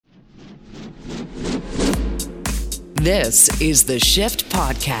This is the Shift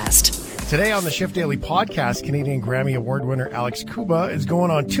Podcast. Today on the Shift Daily Podcast, Canadian Grammy Award winner Alex Cuba is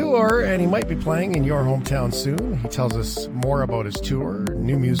going on tour, and he might be playing in your hometown soon. He tells us more about his tour,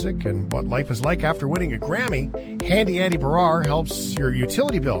 new music, and what life is like after winning a Grammy. Handy Andy Barrar helps your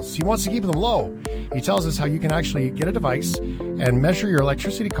utility bills. He wants to keep them low. He tells us how you can actually get a device and measure your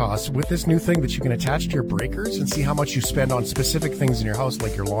electricity costs with this new thing that you can attach to your breakers and see how much you spend on specific things in your house,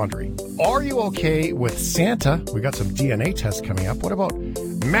 like your laundry. Are you okay with Santa? We got some DNA tests coming up. What about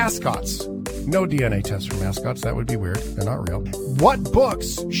mascots? No DNA tests for mascots. That would be weird. They're not real. What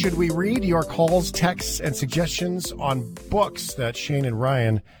books should we read? Your calls, texts, and suggestions on books that Shane and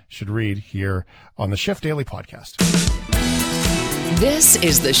Ryan should read here on the Shift Daily Podcast. This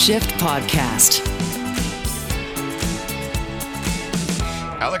is the Shift Podcast.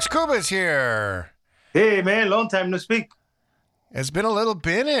 Alex Cuba is here. Hey, man, long time no speak. It's been a little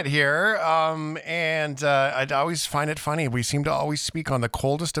bit here, and I'd always find it funny. We seem to always speak on the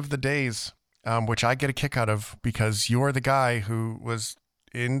coldest of the days, which I get a kick out of because you're the guy who was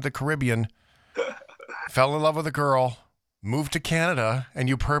in the Caribbean, fell in love with a girl, moved to Canada, and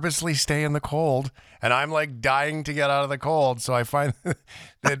you purposely stay in the cold, and I'm like dying to get out of the cold. So I find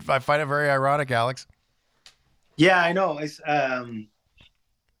it very ironic, Alex. Yeah, I know. It's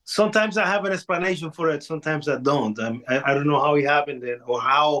sometimes I have an explanation for it. Sometimes I don't. I don't know how it happened or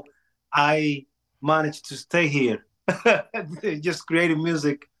how I managed to stay here, just creating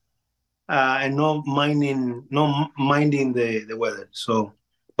music and not minding the weather. So,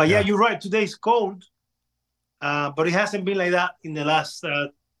 but yeah, you're right. Today's cold, but it hasn't been like that in the last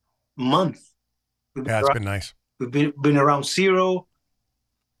month. It's been nice. We've been around zero.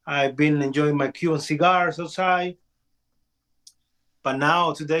 I've been enjoying my Cuban cigars outside. But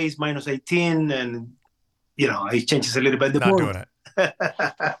now today is minus 18 and, it changes a little bit. Not doing it.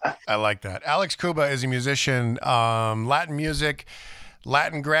 I like that. Alex Cuba is a musician, Latin music,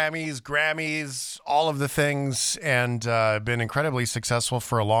 Latin Grammys, all of the things, and been incredibly successful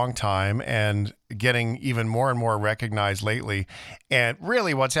for a long time and getting even more and more recognized lately. And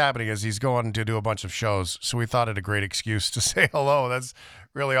really what's happening is he's going to do a bunch of shows. So we thought it a great excuse to say hello. That's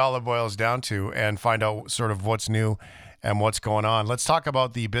really all it boils down to, and find out sort of what's new and what's going on. Let's talk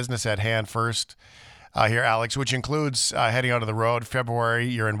about the business at hand first here, Alex, which includes heading out of the road. February,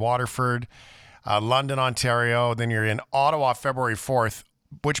 you're in Waterford, London, Ontario. Then you're in Ottawa, February 4th,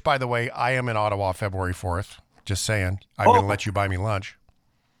 which, by the way, I am in Ottawa, February 4th. Just saying. I'm going to let you buy me lunch.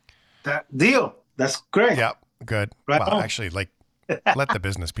 That deal. That's great. Yep. Good. Right well, on. actually, let the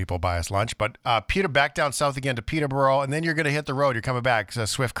business people buy us lunch. But back down south again to Peterborough, and then you're going to hit the road. You're coming back. So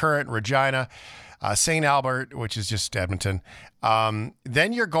Swift Current, Regina, St. Albert, which is just Edmonton.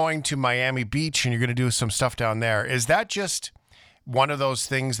 Then you're going to Miami Beach, and you're going to do some stuff down there. Is that just one of those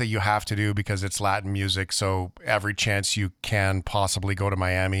things that you have to do because it's Latin music? So every chance you can possibly go to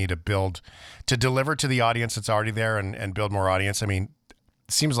Miami to deliver to the audience that's already there and build more audience. I mean,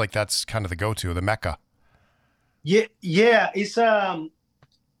 it seems like that's kind of the go-to, the Mecca. Yeah. It's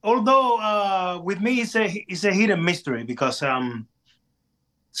although with me it's a hidden mystery because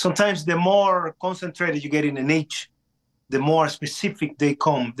sometimes the more concentrated you get in a niche, the more specific they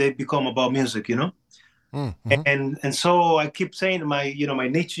become about music, Mm-hmm. And so I keep saying my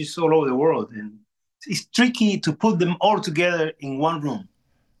niche is all over the world, and it's tricky to put them all together in one room,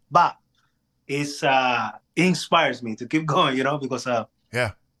 but it inspires me to keep going, because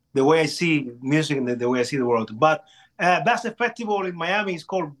the way I see music and the way I see the world. But that's a festival in Miami. It's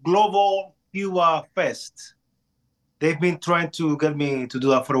called Global Cuba Fest. They've been trying to get me to do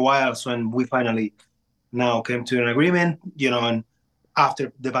that for a while, so we finally now came to an agreement, and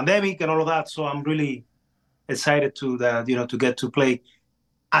after the pandemic and all of that. So I'm really excited to get to play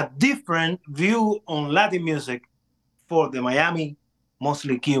a different view on Latin music for the Miami,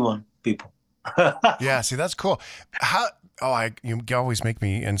 mostly Cuban people. Yeah, see, that's cool. You always make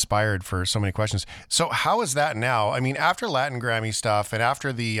me inspired for so many questions. So how is that now? I mean, after Latin Grammy stuff and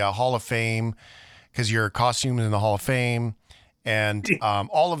after the Hall of Fame, because your costume is in the Hall of Fame, and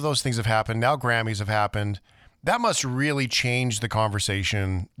all of those things have happened. Now Grammys have happened. That must really change the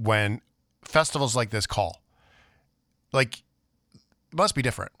conversation when festivals like this call. Like, it must be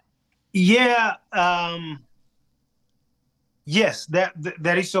different. Yeah. Yes, that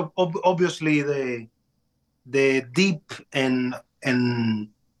is obviously the deep and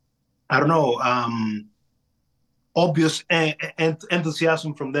I don't know, obvious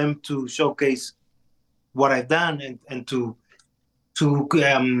enthusiasm from them to showcase what I've done and to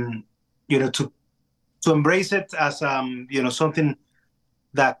embrace it as something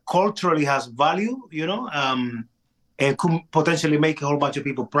that culturally has value, and could potentially make a whole bunch of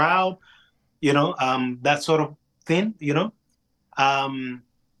people proud, that sort of thin, you know.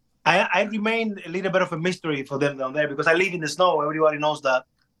 I remain a little bit of a mystery for them down there because I live in the snow. Everybody knows that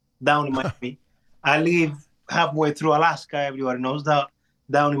down in Miami. I live halfway through Alaska. Everybody knows that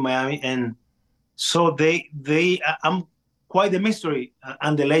down in Miami. And so I'm quite the mystery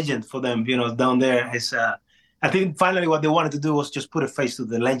and the legend for them, you know, down there. I think finally what they wanted to do was just put a face to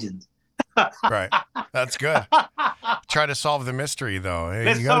the legend. Right. That's good. Try to solve the mystery, though. Hey,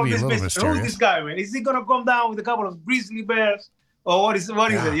 Let's you got to solve be a this little mystery. Who is mysterious. this guy, man? Is he going to come down with a couple of grizzly bears? Or what is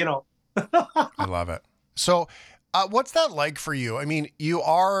it, you know? I love it. So what's that like for you? I mean, you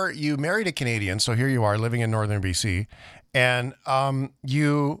married a Canadian, so here you are living in northern BC, and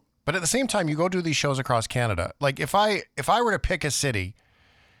but at the same time, you go do these shows across Canada. Like if I were to pick a city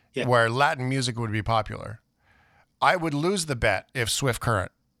where Latin music would be popular, I would lose the bet if Swift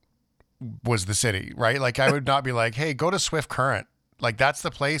Current was the city, right? Like I would not be like, hey, go to Swift Current. Like that's the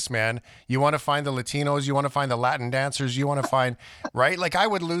place, man. You want to find the Latinos, you want to find the Latin dancers, you want to find, right? Like I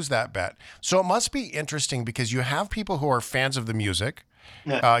would lose that bet. So it must be interesting because you have people who are fans of the music.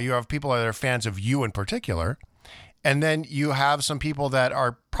 Yeah. You have people that are fans of you in particular. And then you have some people that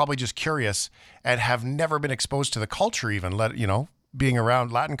are probably just curious and have never been exposed to the culture, even being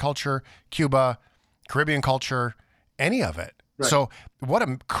around Latin culture, Cuba, Caribbean culture, any of it. Right. So what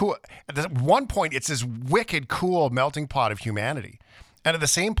a cool, at one point, it's this wicked cool melting pot of humanity. And at the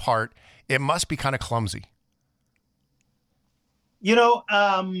same part, it must be kind of clumsy. You know,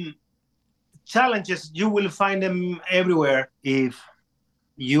 challenges, you will find them everywhere if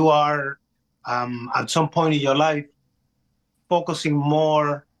you are at some point in your life focusing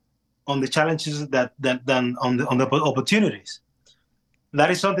more on the challenges than on the opportunities.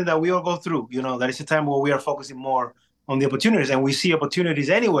 That is something that we all go through. You know, that is a time where we are focusing more on the opportunities, and we see opportunities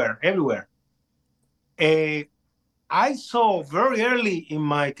everywhere. I saw very early in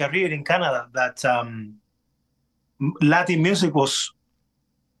my career in Canada that Latin music was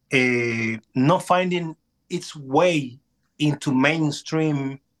not finding its way into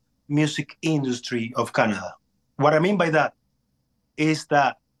mainstream music industry of Canada. What I mean by that is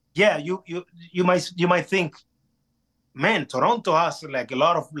that, you might think, man, Toronto has like a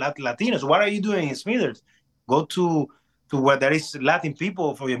lot of Latinos. What are you doing in Smithers? Go to where there is Latin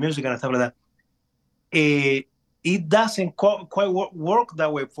people for your music and stuff like that. It doesn't quite work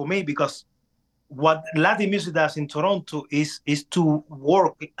that way for me, because what Latin music does in Toronto is to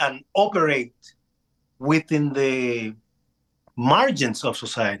work and operate within the margins of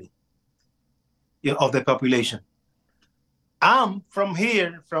society, of the population. I'm from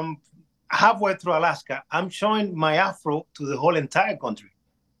here, from halfway through Alaska, I'm showing my afro to the whole entire country.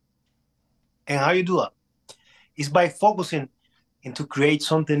 And how you do that? Is by focusing and to create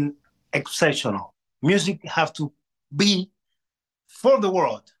something exceptional. Music have to be for the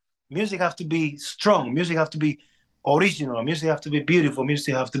world. Music have to be strong. Music have to be original. Music have to be beautiful.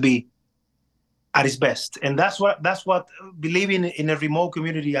 Music have to be at its best. And that's what believing in a remote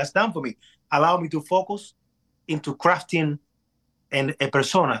community has done for me. Allow me to focus into crafting and a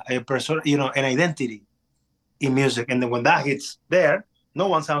persona, an identity in music. And then when that hits there, no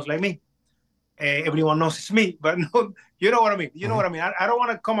one sounds like me. Everyone knows it's me, but no, you know what I mean? You know what I mean? I don't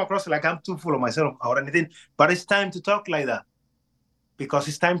want to come across like I'm too full of myself or anything, but it's time to talk like that, because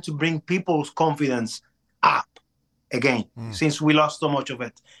it's time to bring people's confidence up again, since we lost so much of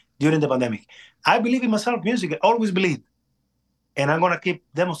it during the pandemic. I believe in myself, music, I always believed. And I'm going to keep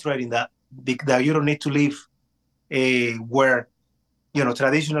demonstrating that you don't need to live where,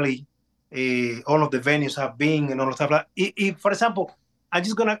 traditionally all of the venues have been and all of stuff. If, for example, I'm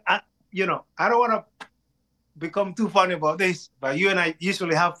just going to, I don't want to become too funny about this, but you and I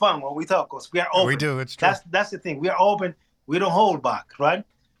usually have fun when we talk, because we are open. We do, it's true. That's the thing. We are open. We don't hold back, right?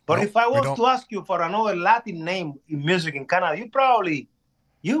 But if I was to ask you for another Latin name in music in Canada, you probably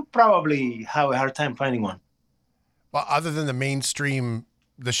have a hard time finding one. Well, other than the mainstream,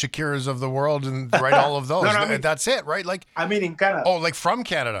 the Shakiras of the world and all of those. No, that's it, right? Like I mean in Canada. Oh, like from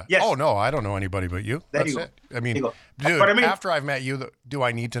Canada? Yes. Oh, no, I don't know anybody but you. That's it. I mean, dude, after I've met you, do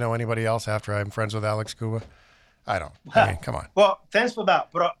I need to know anybody else after I'm friends with Alex Cuba? I don't. I mean, come on. Well, thanks for that.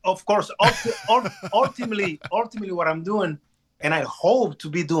 But of course, ultimately what I'm doing, and I hope to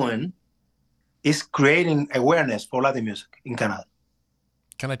be doing, is creating awareness for Latin music in Canada.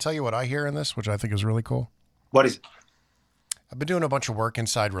 Can I tell you what I hear in this, which I think is really cool? What is it? I've been doing a bunch of work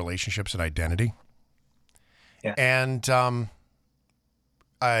inside relationships and identity. Yeah. And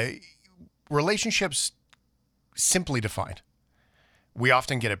relationships, simply defined, we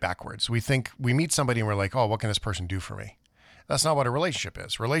often get it backwards. We meet somebody and we're like, oh, what can this person do for me? That's not what a relationship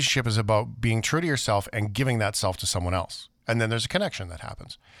is. Relationship is about being true to yourself and giving that self to someone else. And then there's a connection that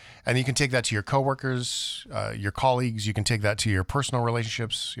happens. And you can take that to your coworkers, your colleagues. You can take that to your personal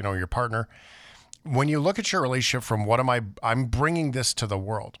relationships, your partner. When you look at your relationship from I'm bringing this to the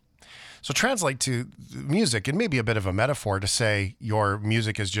world. So translate to music, it may be a bit of a metaphor to say your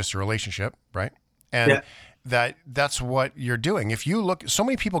music is just a relationship, right? And that's what you're doing. If you look, so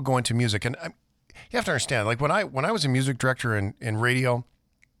many people go into music, and you have to understand, like when I was a music director in radio,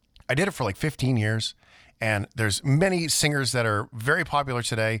 I did it for like 15 years. And there's many singers that are very popular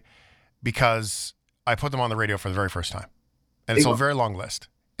today because I put them on the radio for the very first time. And it's a very long list.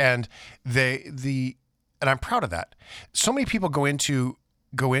 And and I'm proud of that. So many people go into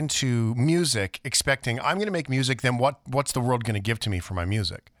music expecting I'm going to make music, then what's the world going to give to me for my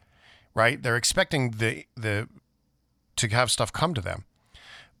music? Right? They're expecting to have stuff come to them.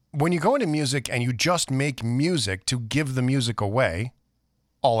 When you go into music and you just make music to give the music away,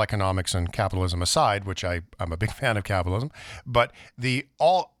 all economics and capitalism aside, which I'm a big fan of capitalism, but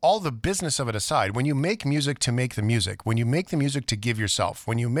all the business of it aside, when you make music to make the music, when you make the music to give yourself,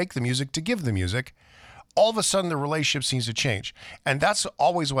 when you make the music to give the music, all of a sudden the relationship seems to change. And that's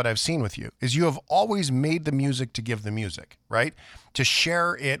always what I've seen with you, is you have always made the music to give the music, right? To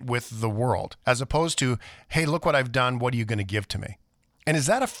share it with the world, as opposed to, hey, look what I've done, what are you going to give to me? And is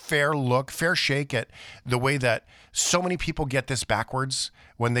that a fair shake at the way that so many people get this backwards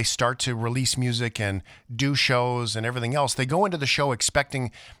when they start to release music and do shows and everything else? They go into the show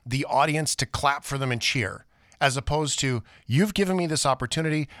expecting the audience to clap for them and cheer, as opposed to, you've given me this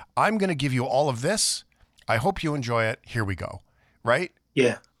opportunity. I'm going to give you all of this. I hope you enjoy it. Here we go. Right?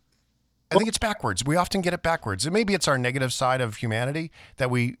 Yeah. I think it's backwards. We often get it backwards. And maybe it's our negative side of humanity that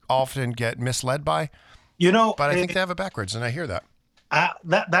we often get misled by. But I think they have it backwards, and I hear that.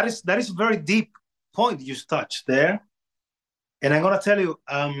 That is a very deep point you touched there, and I'm gonna tell you,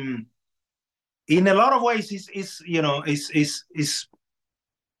 in a lot of ways, it's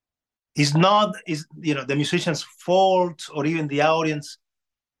not the musician's fault or even the audience.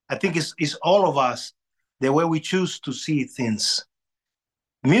 I think it's all of us, the way we choose to see things.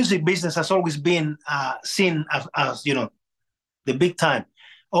 Music business has always been seen as the big time.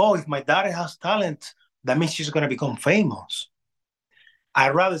 Oh, if my daughter has talent, that means she's gonna become famous.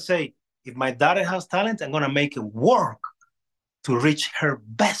 I'd rather say, if my daughter has talent, I'm going to make it work to reach her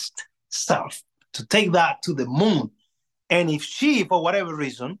best self, to take that to the moon. And if she, for whatever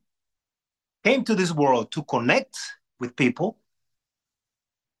reason, came to this world to connect with people,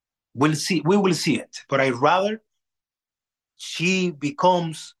 we will see it. But I'd rather she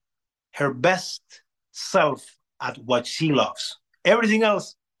becomes her best self at what she loves. Everything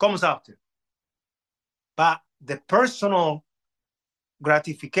else comes after. But the personal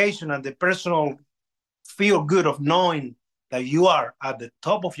gratification and the personal feel good of knowing that you are at the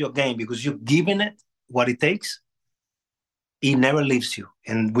top of your game because you've given it what it takes, it never leaves you.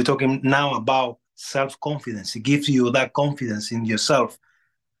 And we're talking now about self-confidence. It gives you that confidence in yourself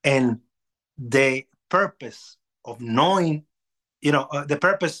and the purpose of knowing, the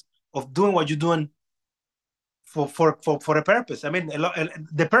purpose of doing what you're doing for a purpose. I mean,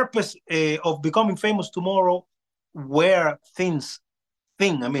 the purpose of becoming famous tomorrow, where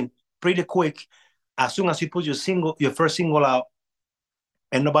pretty quick, as soon as you put your first single out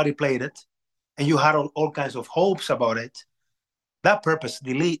and nobody played it, and you had all kinds of hopes about it, that purpose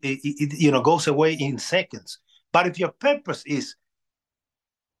goes away in seconds. But if your purpose is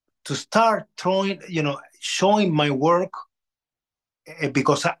to start showing my work,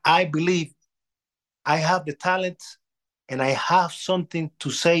 because I believe I have the talent and I have something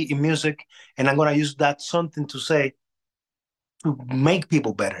to say in music, and I'm going to use that something to say to make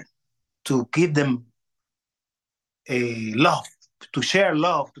people better, to give them a love, to share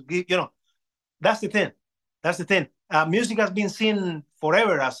love, to give, that's the thing. That's the thing. Music has been seen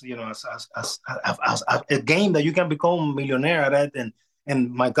forever as a game that you can become millionaire at.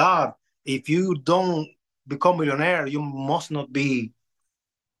 And my God, if you don't become millionaire, you must not be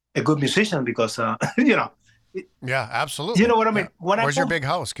a good musician because, Yeah, absolutely. You know what I mean? Yeah. Where's your big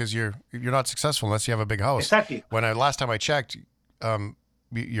house? Because you're not successful unless you have a big house. Exactly. Last time I checked,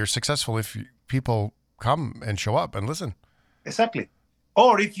 you're successful if people come and show up and listen. Exactly.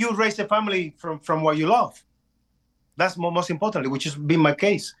 Or if you raise a family from what you love. That's most importantly, which has been my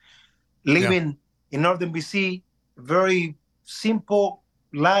case. Living in Northern BC, very simple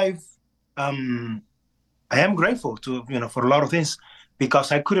life. I am grateful to, for a lot of things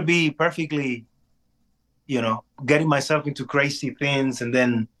because I could be perfectly, getting myself into crazy things and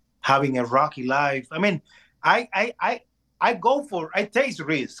then having a rocky life. I mean, I take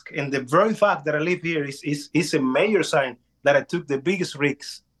risk. And the very fact that I live here is a major sign that I took the biggest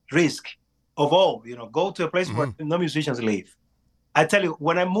risk of all. Go to a place where Mm-hmm. no musicians live. I tell you,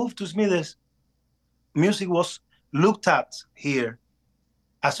 when I moved to Smithers, music was looked at here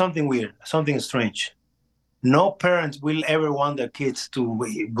as something weird, something strange. No parents will ever want their kids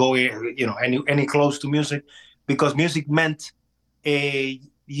to go, any close to music, because music meant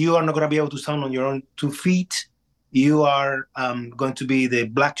you are not going to be able to stand on your own 2 feet. You are going to be the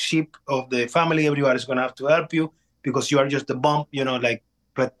black sheep of the family. Everybody's going to have to help you because you are just a bump, like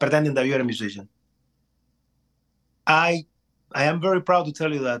pretending that you're a musician. I am very proud to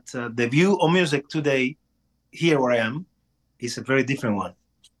tell you that the view of music today, here where I am, is a very different one.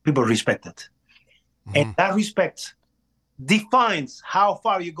 People respect it. And Mm-hmm. that respect defines how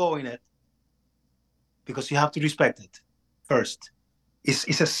far you go in it, because you have to respect it first.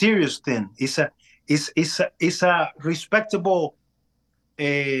 It's a serious thing. It's a respectable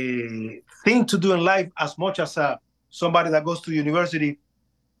thing to do in life, as much as somebody that goes to university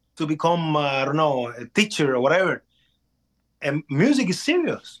to become, I don't know, a teacher or whatever. And music is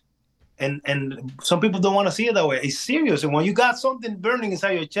serious. And some people don't want to see it that way. It's serious. And when you got something burning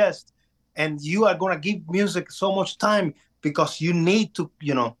inside your chest, and you are going to give music so much time because you need to,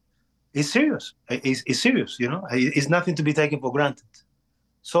 it's serious. It's serious, It's nothing to be taken for granted.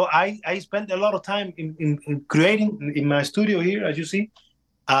 So I spent a lot of time in creating in my studio here, as you see.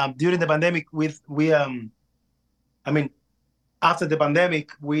 During the pandemic, after the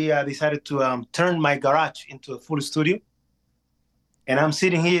pandemic, we decided to turn my garage into a full studio. And I'm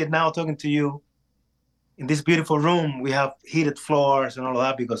sitting here now talking to you in this beautiful room. We have heated floors and all of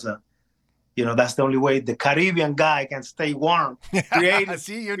that because, that's the only way the Caribbean guy can stay warm.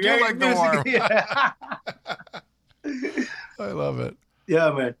 See, you do like the warm. I love it.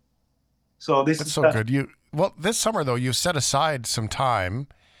 Yeah, man. So That's so good. This summer though, you set aside some time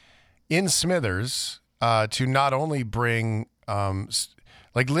in Smithers to not only bring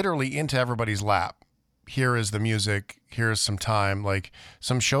literally into everybody's lap. Here is the music. Here's some time, like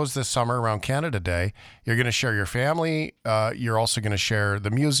some shows this summer around Canada Day. You're going to share your family. You're also going to share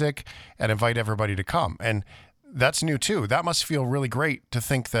the music and invite everybody to come. And that's new too. That must feel really great to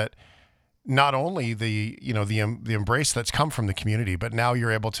think that not only the embrace that's come from the community, but now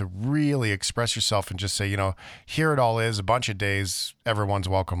you're able to really express yourself and just say, here it all is, a bunch of days, everyone's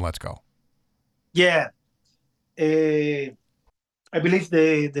welcome. Let's go. Yeah. I believe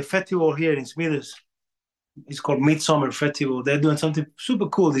the festival here in Smithers, it's called Midsummer Festival. They're doing something super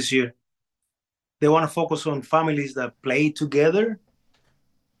cool this year. They want to focus on families that play together.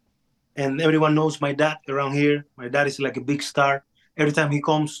 And everyone knows my dad around here. My dad is like a big star. Every time he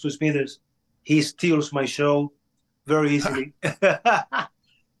comes to Smithers, he steals my show very easily.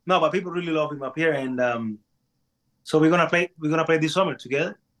 No, but people really love him up here. And so we're gonna play this summer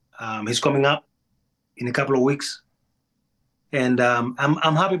together. He's coming up in a couple of weeks. And I'm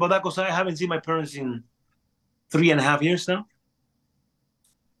happy about that because I haven't seen my parents in 3.5 years now.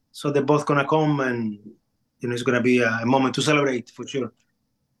 So they're both gonna come, and it's gonna be a moment to celebrate for sure.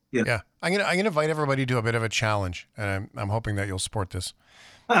 Yeah. I'm gonna invite everybody to a bit of a challenge, and I'm hoping that you'll support this.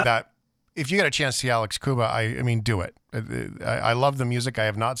 That if you get a chance to see Alex Cuba, I mean, do it. I love the music. I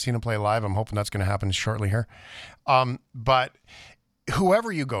have not seen him play live. I'm hoping that's going to happen shortly here. But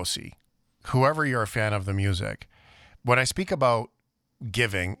whoever you go see, whoever you're a fan of the music, when I speak about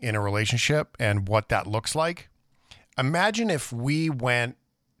giving in a relationship and what that looks like, imagine if we went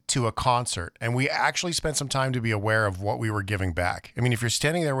to a concert and we actually spent some time to be aware of what we were giving back. I mean, if you're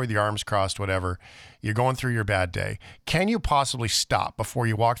standing there with your arms crossed, whatever, you're going through your bad day, can you possibly stop before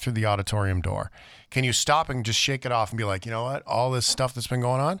you walk through the auditorium door? Can you stop and just shake it off and be like, you know what, all this stuff that's been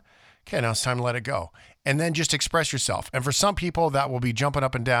going on? Okay, now it's time to let it go. And then just express yourself. And for some people, that will be jumping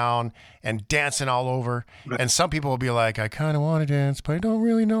up and down and dancing all over. Right. And some people will be like, I kind of want to dance, but I don't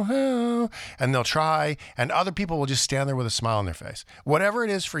really know how. And they'll try. And other people will just stand there with a smile on their face. Whatever it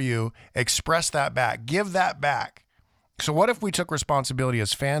is for you, express that back. Give that back. So what if we took responsibility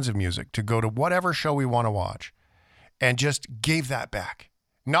as fans of music to go to whatever show we want to watch and just gave that back?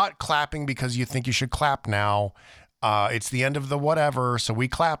 Not clapping because you think you should clap now. It's the end of the whatever, so we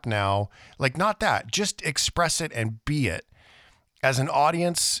clap now. Like, not that. Just express it and be it as an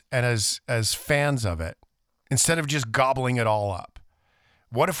audience and as fans of it, instead of just gobbling it all up.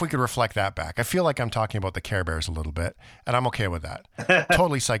 What if we could reflect that back? I feel like I'm talking about the Care Bears a little bit, and I'm okay with that.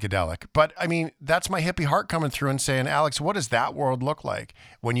 Totally psychedelic. But, I mean, that's my hippie heart coming through and saying, Alex, what does that world look like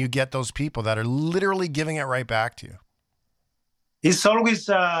when you get those people that are literally giving it right back to you? It's always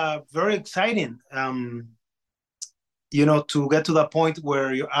very exciting. To get to that point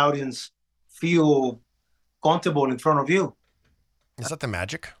where your audience feel comfortable in front of you. Is that the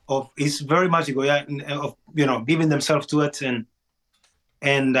magic? It's very magical, yeah. Of giving themselves to it, and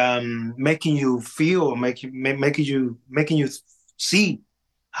and making you feel, making you see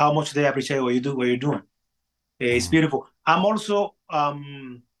how much they appreciate what you're doing. It's beautiful. I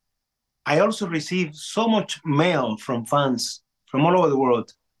also receive so much mail from fans from all over the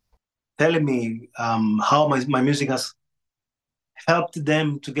world telling me how my music has helped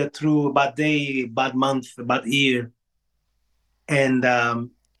them to get through a bad day, bad month, a bad year. And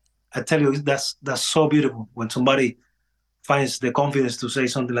I tell you, that's so beautiful when somebody finds the confidence to say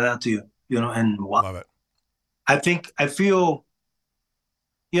something like that to you, and what Love it. I feel,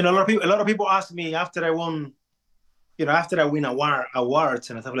 a lot of people ask me after I won, after I win awards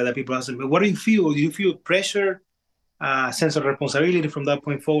and stuff like that, people ask me, what do you feel? Do you feel pressure, sense of responsibility from that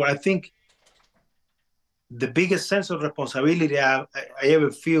point forward? I think the biggest sense of responsibility I ever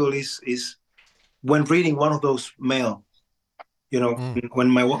feel is when reading one of those mail, when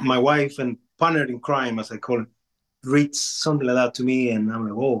my wife and partner in crime, as I call it, reads something like that to me, and I'm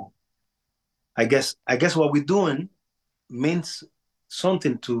like, oh, I guess what we're doing means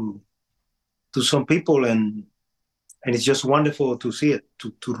something to some people, and it's just wonderful to see it,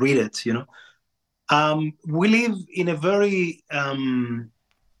 to read it. We live in a very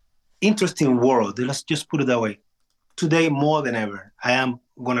interesting world. Let's just put it that way. Today, more than ever, I am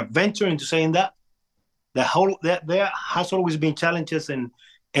going to venture into saying that there has always been challenges and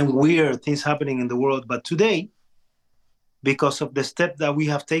weird things happening in the world, but today, because of the step that we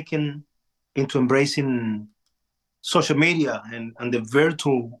have taken into embracing social media and the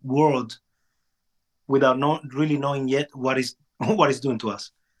virtual world, without not really knowing yet what is what is doing to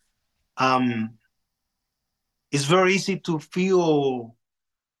us, it's very easy to feel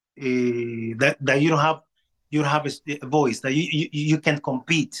that you don't have a voice, that you can't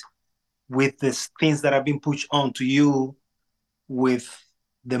compete with the things that have been pushed on to you with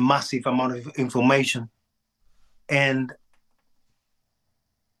the massive amount of information. And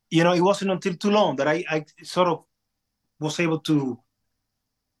it wasn't until too long that I sort of was able to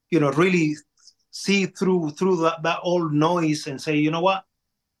really see through that old noise and say, you know what,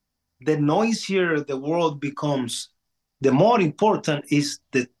 the noisier the world becomes, the more important is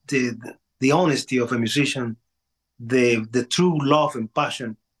the honesty of a musician, the true love and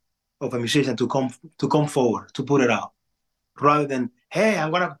passion of a musician to come forward, to put it out, rather than, hey,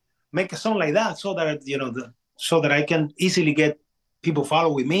 I'm gonna make a song like that so that so that I can easily get people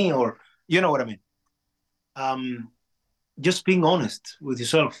following me, or you know what I mean. Just being honest with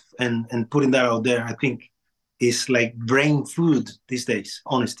yourself and putting that out there, I think, is like brain food these days.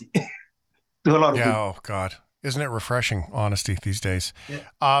 Honesty to a lot of Yeah. people. Oh God. Isn't it refreshing? Honesty these days. Yeah.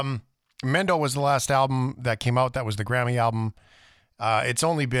 Mendo was the last album that came out. That was the Grammy album. It's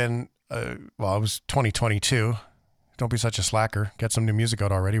only been, it was 2022. Don't be such a slacker. Get some new music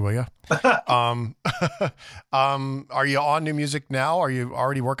out already, will you? Are you on new music now? Are you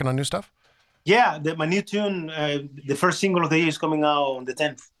already working on new stuff? Yeah, my new tune, the first single of the year, is coming out on the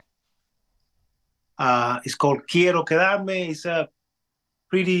 10th. It's called Quiero Quedarme. It's a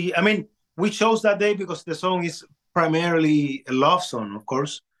pretty, we chose that day because the song is primarily a love song, of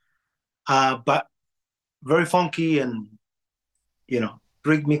course, but very funky and,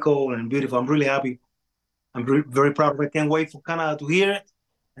 rhythmical and beautiful. I'm really happy. I'm very proud of it. I can't wait for Canada to hear it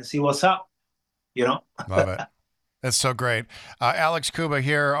and see what's up, Love it. That's so great. Alex Cuba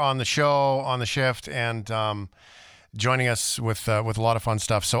here on the show, on The Shift, and joining us with a lot of fun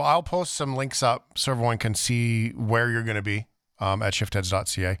stuff. So I'll post some links up so everyone can see where you're going to be at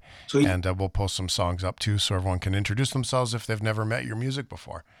shiftheads.ca. Sweet. And we'll post some songs up too so everyone can introduce themselves if they've never met your music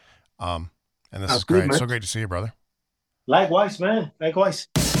before. And this is great. Man. So great to see you, brother. Likewise, man. Likewise.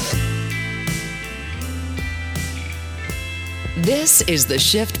 This is the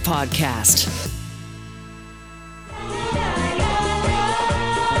Shift Podcast.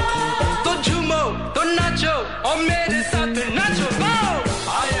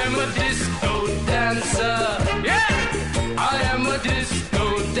 I am a disco dancer. Yeah, I am a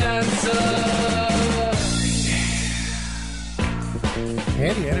disco dancer.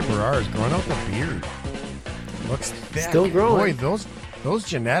 Andy Barrar is growing out the beard. Looks thick. Still growing. Boy, those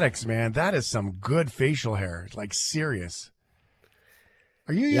genetics, man, that is some good facial hair. Like serious.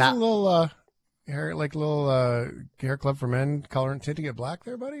 Are you using a little hair, like a little hair club for men color and tinting it black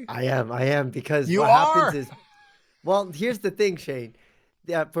there, buddy? I am because You what are? happens is, well, here's the thing, Shane.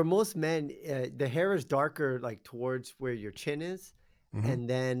 Yeah, for most men, the hair is darker, like towards where your chin is, and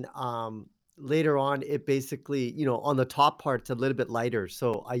then later on, it basically, on the top part, it's a little bit lighter.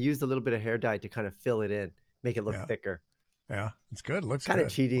 So I used a little bit of hair dye to kind of fill it in, make it look thicker. Yeah, it's good. It looks Kind of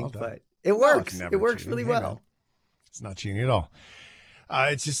good. cheating, Well done. but it No, works. it's never It works cheating. really Hey, well. man, it's not cheating at all.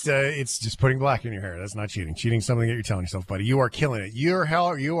 It's just putting black in your hair. That's not cheating. Cheating's something that you're telling yourself, buddy. You are killing it. You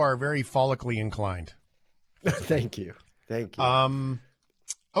are very follically inclined. Thank you.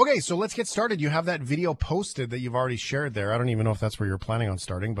 Okay, so let's get started. You have that video posted that you've already shared there. I don't even know if that's where you're planning on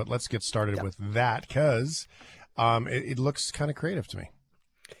starting, but let's get started with that because it looks kind of creative to me.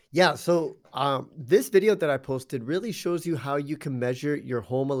 Yeah, so this video that I posted really shows you how you can measure your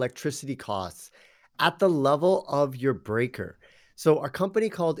home electricity costs at the level of your breaker. So a company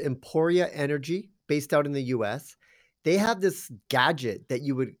called Emporia Energy, based out in the US, they have this gadget that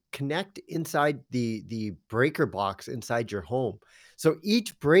you would connect inside the breaker box inside your home. So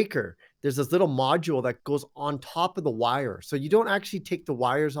each breaker, there's this little module that goes on top of the wire. So you don't actually take the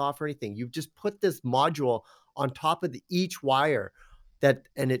wires off or anything. You just put this module on top of each wire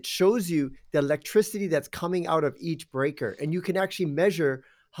and it shows you the electricity that's coming out of each breaker. And you can actually measure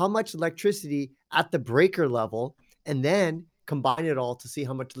how much electricity at the breaker level and then combine it all to see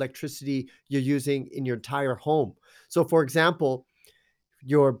how much electricity you're using in your entire home. So for example,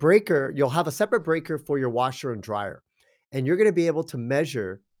 your breaker, you'll have a separate breaker for your washer and dryer. And you're going to be able to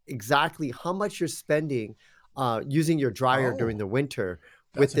measure exactly how much you're spending using your dryer during the winter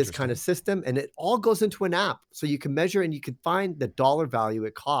with this kind of system. And it all goes into an app. So you can measure and you can find the dollar value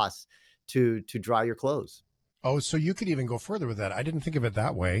it costs to dry your clothes. Oh, so you could even go further with that. I didn't think of it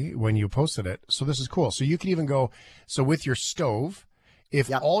that way when you posted it. So this is cool. So you could even go, so with your stove, if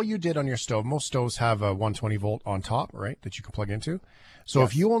all you did on your stove, most stoves have a 120 volt on top, right, that you can plug into. So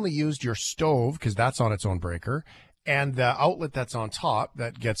if you only used your stove, because that's on its own breaker, and the outlet that's on top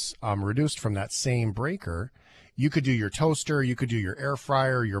that gets reduced from that same breaker, you could do your toaster, you could do your air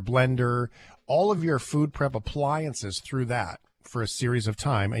fryer, your blender, all of your food prep appliances through that for a series of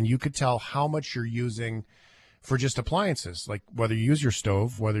time. And you could tell how much you're using for just appliances, like whether you use your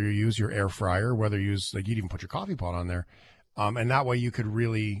stove, whether you use your air fryer, whether you use, like you'd even put your coffee pot on there. And that way you could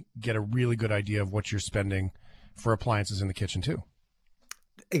really get a really good idea of what you're spending for appliances in the kitchen too.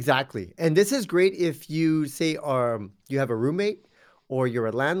 Exactly. And this is great if you say you have a roommate or you're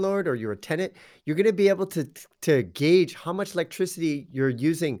a landlord or you're a tenant. You're going to be able to gauge how much electricity you're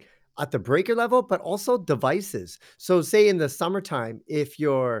using at the breaker level, but also devices. So say in the summertime, if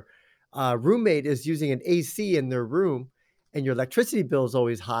your roommate is using an AC in their room and your electricity bill is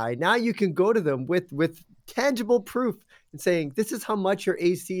always high, now you can go to them with tangible proof and saying, this is how much your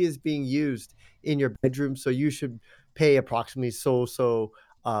AC is being used in your bedroom. So you should pay approximately so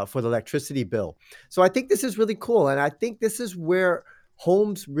for the electricity bill. So I think this is really cool. And I think this is where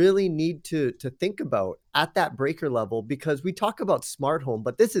homes really need to think about at that breaker level, because we talk about smart home,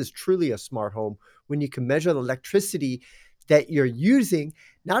 but this is truly a smart home when you can measure the electricity that you're using.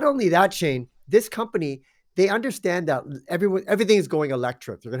 Not only that, Shane, this company, they understand that everything is going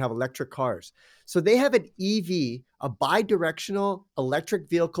electric. They're going to have electric cars. So they have an EV, a bi-directional electric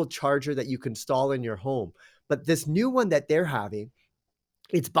vehicle charger that you can install in your home. But this new one that they're having,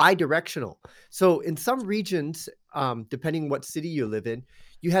 it's bi-directional. So in some regions, depending what city you live in,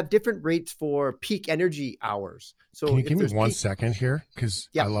 you have different rates for peak energy hours. So can you give me 1 second here? Because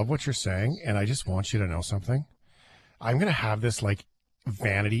I love what you're saying, and I just want you to know something. I'm going to have this like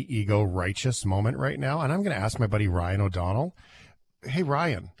vanity, ego, righteous moment right now, and I'm going to ask my buddy Ryan O'Donnell, hey,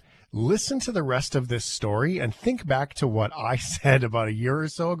 Ryan, listen to the rest of this story and think back to what I said about a year or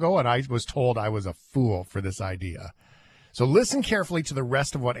so ago, and I was told I was a fool for this idea. So listen carefully to the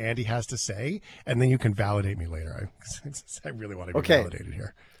rest of what Andy has to say, and then you can validate me later. I really want to be validated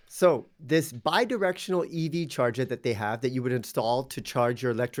here. So this bi-directional EV charger that they have that you would install to charge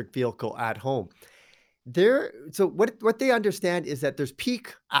your electric vehicle at home, so what they understand is that there's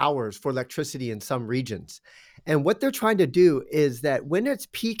peak hours for electricity in some regions. And what they're trying to do is that when it's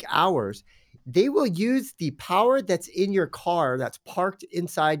peak hours, they will use the power that's in your car that's parked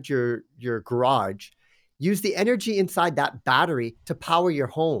inside your garage, use the energy inside that battery to power your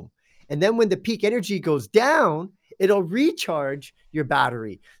home. And then when the peak energy goes down, it'll recharge your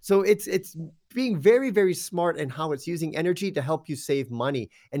battery. So it's being very, very smart in how it's using energy to help you save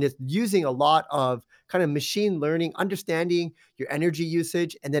money. And it's using a lot of kind of machine learning, understanding your energy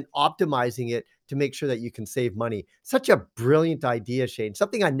usage, and then optimizing it to make sure that you can save money. Such a brilliant idea, Shane.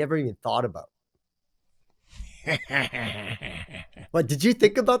 Something I never even thought about. What, did you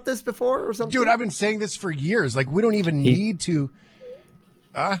think about this before or something? Dude, I've been saying this for years. Like, we don't even need to.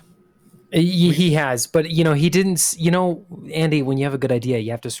 He has, but he didn't. Andy, when you have a good idea,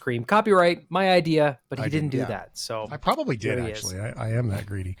 you have to scream copyright, my idea. But he didn't do that. So I probably did actually. I am that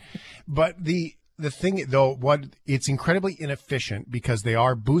greedy. But the the thing though, what it's incredibly inefficient because they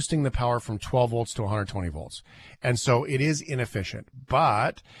are boosting the power from 12 volts to 120 volts. And so it is inefficient.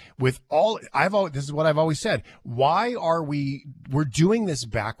 But with all, this is what I've always said. Why are we're doing this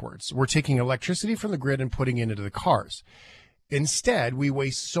backwards? We're taking electricity from the grid and putting it into the cars. Instead, we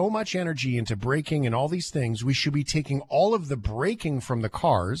waste so much energy into braking and all these things. We should be taking all of the braking from the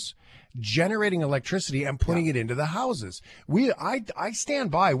cars, generating electricity and putting it into the houses. I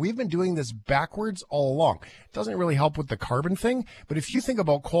stand by. We've been doing this backwards all along. It doesn't really help with the carbon thing, but if you think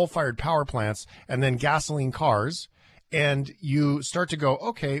about coal-fired power plants and then gasoline cars, and you start to go,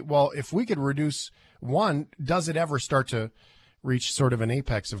 okay, well, if we could reduce one, does it ever start to reach sort of an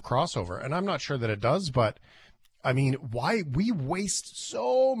apex of crossover? And I'm not sure that it does, but I mean, why we waste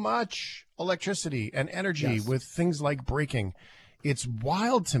so much electricity and energy with things like braking? It's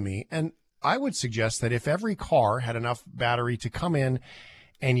wild to me. And I would suggest that if every car had enough battery to come in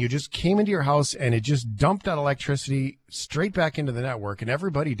and you just came into your house and it just dumped that electricity straight back into the network and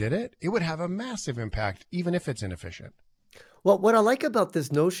everybody did it, it would have a massive impact, even if it's inefficient. Well, what I like about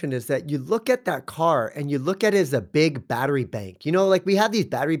this notion is that you look at that car and you look at it as a big battery bank. You know, like we have these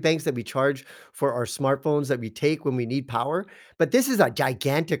battery banks that we charge for our smartphones that we take when we need power, but this is a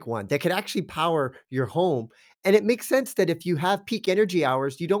gigantic one that could actually power your home. And it makes sense that if you have peak energy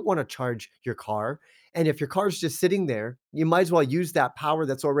hours, you don't want to charge your car. And if your car is just sitting there, you might as well use that power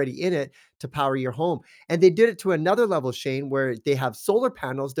that's already in it to power your home. And they did it to another level, Shane, where they have solar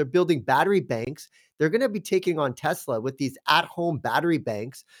panels, they're building battery banks. They're going to be taking on Tesla with these at-home battery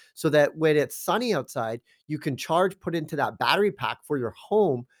banks so that when it's sunny outside, you can charge, put into that battery pack for your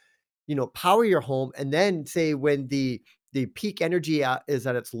home, power your home, and then say when the peak energy is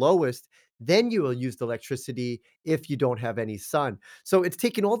at its lowest, then you will use the electricity if you don't have any sun. So it's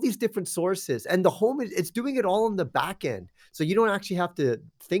taking all these different sources, and the home it's doing it all on the back end. So you don't actually have to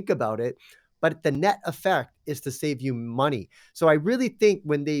think about it, but the net effect is to save you money. So I really think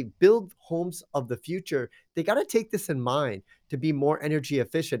when they build homes of the future, they got to take this in mind to be more energy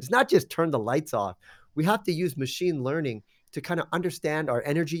efficient. It's not just turn the lights off. We have to use machine learning to kind of understand our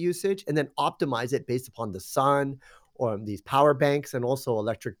energy usage and then optimize it based upon the sun or these power banks and also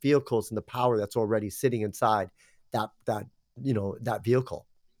electric vehicles and the power that's already sitting inside that vehicle.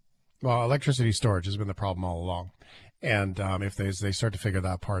 Well, electricity storage has been the problem all along. And if they start to figure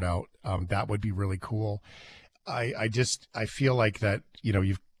that part out, that would be really cool. I feel like that,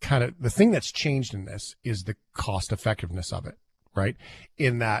 you've kind of, the thing that's changed in this is the cost effectiveness of it, right?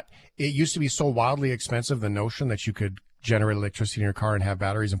 In that it used to be so wildly expensive, the notion that you could generate electricity in your car and have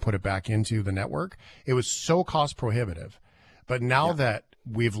batteries and put it back into the network. It was so cost prohibitive. But now that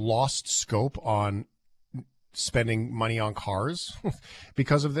we've lost scope on spending money on cars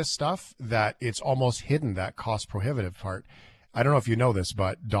because of this stuff, that it's almost hidden that cost prohibitive part. I don't know if you know this,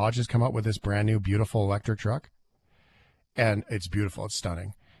 but Dodge has come up with this brand new beautiful electric truck, and it's beautiful. It's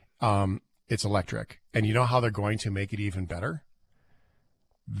stunning. It's electric. And you know how they're going to make it even better?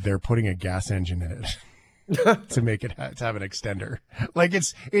 They're putting a gas engine in it. To make it to have an extender. Like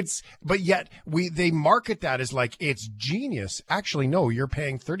but yet they market that as like it's genius. Actually, no, you're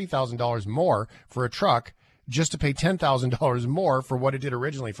paying $30,000 more for a truck just to pay $10,000 more for what it did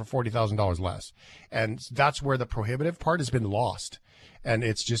originally for $40,000 less. And that's where the prohibitive part has been lost. And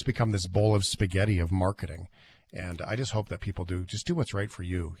it's just become this bowl of spaghetti of marketing. And I just hope that people do what's right for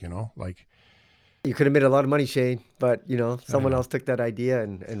you, like. You could have made a lot of money, Shane, but someone else took that idea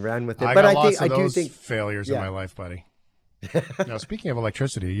and ran with it. I but got I lots think of I do those think failures in my life, buddy. Now, speaking of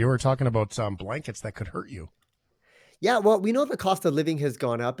electricity, you were talking about some blankets that could hurt you. Yeah, well, we know the cost of living has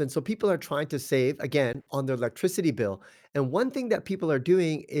gone up, and so people are trying to save again on their electricity bill. And one thing that people are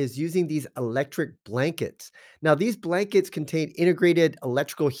doing is using these electric blankets. Now, these blankets contain integrated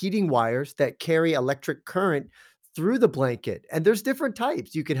electrical heating wires that carry electric current through the blanket. And there's different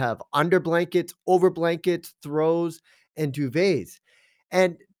types. You could have under blankets, over blankets, throws, and duvets.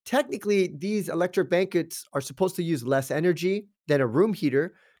 And technically, these electric blankets are supposed to use less energy than a room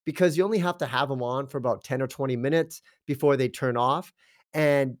heater because you only have to have them on for about 10 or 20 minutes before they turn off.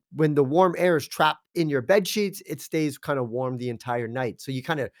 And when the warm air is trapped in your bed sheets, it stays kind of warm the entire night. So you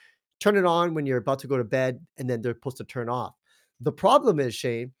kind of turn it on when you're about to go to bed, and then they're supposed to turn off. The problem is,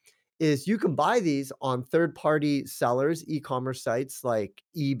 Shane, is you can buy these on third-party sellers, e-commerce sites like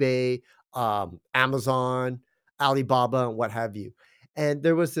eBay, Amazon, Alibaba, and what have you. And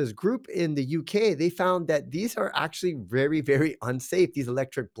there was this group in the UK, they found that these are actually very, very unsafe, these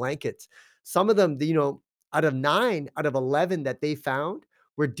electric blankets. Some of them, out of 9 out of 11 that they found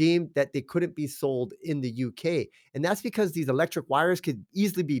were deemed that they couldn't be sold in the UK. And that's because these electric wires could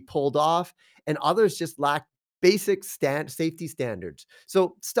easily be pulled off, and others just lack basic safety standards.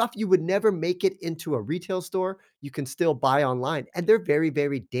 So stuff you would never make it into a retail store, you can still buy online, and they're very,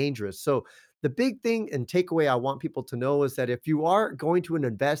 very dangerous. So the big thing and takeaway I want people to know is that if you are going to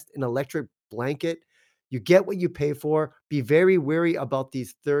invest in electric blanket, you get what you pay for. Be very wary about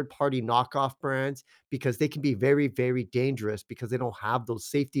these third-party knockoff brands because they can be very, very dangerous because they don't have those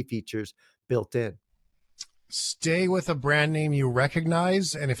safety features built in. Stay with a brand name you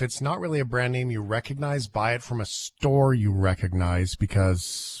recognize, and if it's not really a brand name you recognize, buy it from a store you recognize,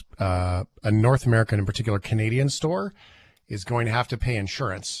 because a North American, in particular Canadian store, is going to have to pay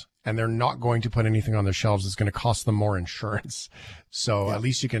insurance, and they're not going to put anything on their shelves that's going to cost them more insurance. So at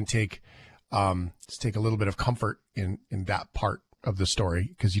least you can take a little bit of comfort in that part of the story,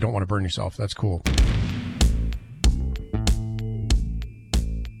 because you don't want to burn yourself. That's cool.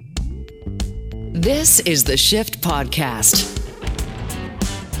 This is the Shift Podcast.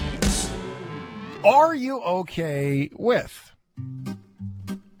 Are you okay with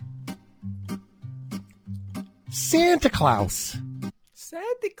Santa Claus?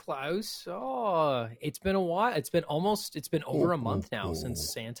 Santa Claus. Oh, it's been a while. It's been over a month now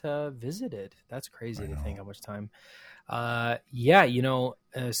since Santa visited. That's crazy to think how much time.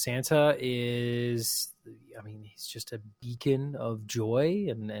 Santa is, he's just a beacon of joy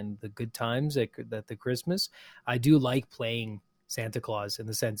and the good times at the Christmas. I do like playing Santa Claus in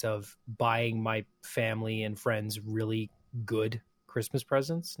the sense of buying my family and friends really good Christmas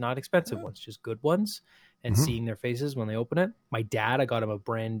presents, not expensive ones, just good ones, and seeing their faces when they open it. My dad, I got him a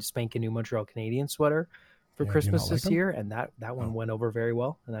brand spanking new Montreal Canadian sweater for Christmas this year, and that one went over very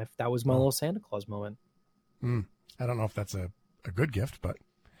well. And that was my little Santa Claus moment. I don't know if that's a good gift, but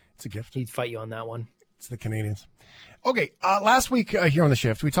it's a gift. He'd fight you on that one. It's the Canadians. Okay, last week here on The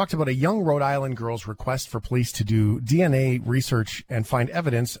Shift, we talked about a young Rhode Island girl's request for police to do DNA research and find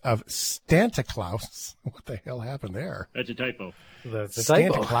evidence of Santa Claus. What the hell happened there? That's a typo. That's a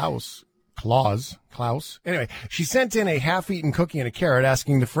Santa typo. Claus. Anyway, she sent in a half-eaten cookie and a carrot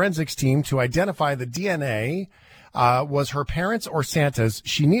asking the forensics team to identify the DNA was her parents' or Santa's.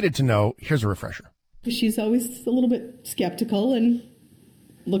 She needed to know. Here's a refresher. She's always a little bit skeptical and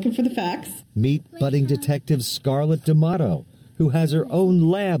looking for the facts. Meet budding detective Scarlett D'Amato, who has her own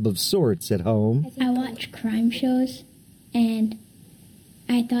lab of sorts at home. I watch crime shows, and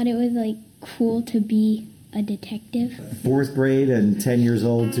I thought it was, cool to be a detective. 4th grade and 10 years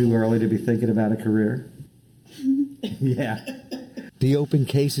old, too early to be thinking about a career. Yeah. The open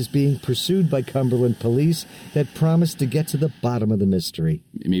case is being pursued by Cumberland police that promise to get to the bottom of the mystery.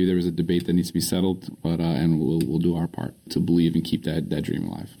 Maybe there was a debate that needs to be settled, but and we'll do our part to believe and keep that dream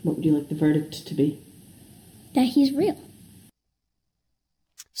alive. What would you like the verdict to be? That he's real.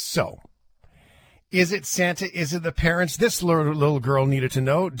 So, is it Santa? Is it the parents? This little girl needed to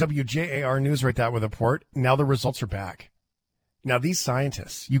know. WJAR News right that with a report. Now the results are back. Now these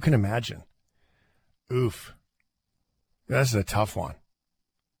scientists, you can imagine. Oof. This is a tough one.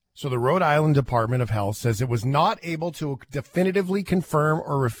 So the Rhode Island Department of Health says it was not able to definitively confirm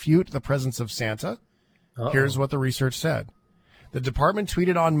or refute the presence of Santa. Here's what the research said. The department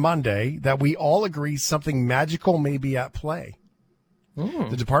tweeted on Monday that we all agree something magical may be at play.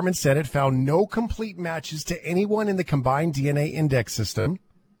 The department said it found no complete matches to anyone in the combined DNA index system,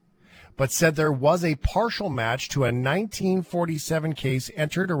 but said there was a partial match to a 1947 case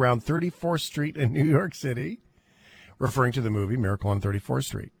entered around 34th Street in New York City, referring to the movie Miracle on 34th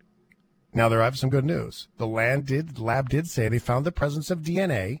Street. Now, I have some good news. The lab did say they found the presence of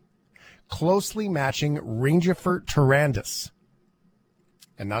DNA closely matching Rangifer tarandus.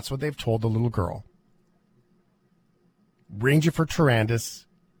 And that's what they've told the little girl. Rangifer tarandus,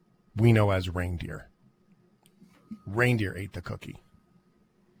 we know as reindeer. Reindeer ate the cookie.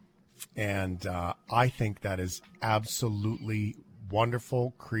 And I think that is absolutely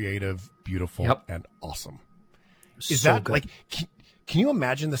wonderful, creative, beautiful, and awesome. Is so that good. Can you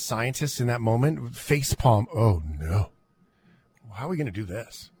imagine the scientists in that moment face palm? Oh no. How are we going to do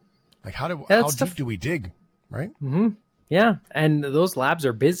this? How deep do we dig? Right. Mm-hmm. Yeah. And those labs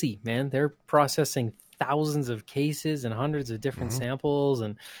are busy, man. They're processing thousands of cases and hundreds of different samples.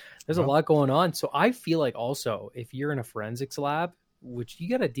 And there's a lot going on. So I feel like also if you're in a forensics lab, which you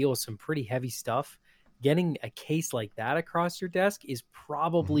got to deal with some pretty heavy stuff, getting a case like that across your desk is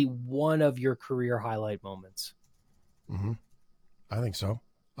probably one of your career highlight moments. I think so.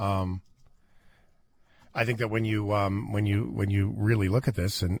 I think that when you really look at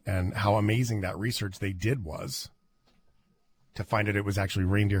this and how amazing that research they did was to find out it was actually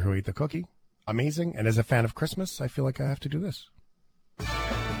reindeer who ate the cookie, amazing. And as a fan of Christmas, I feel like I have to do this.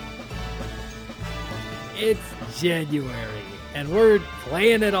 It's January, and we're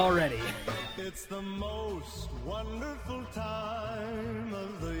playing it already. It's the most wonderful time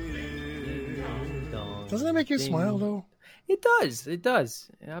of the year. Doesn't that make you smile, though? It does. It does.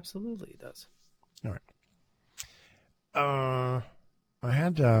 Absolutely, it does. All right. I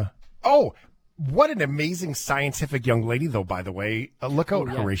had... Oh, what an amazing scientific young lady, though, by the way. Look out,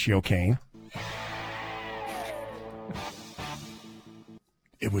 Horatio Kane.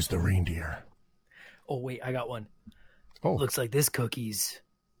 It was the reindeer. Oh, wait, I got one. Oh. Looks like this cookie's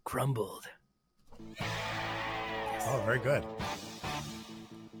crumbled. Oh, very good.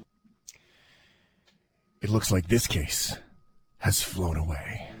 It looks like this case has flown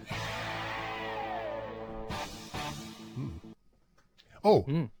away.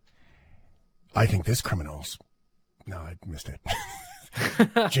 Oh, I think this criminal's... No, I missed it.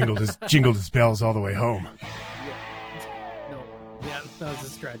 jingled his bells all the way home. Yeah, that was a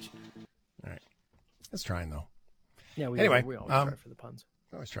stretch. All right. Let's try though. Yeah, we always try for the puns.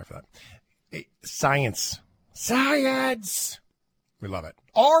 Always try for that. Hey, science. We love it.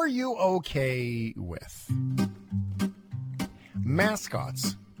 Are you okay with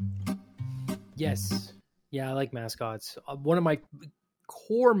mascots? Yes. Yeah, I like mascots. One of my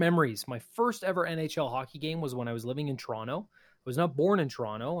core memories, my first ever NHL hockey game was when I was living in Toronto. I was not born in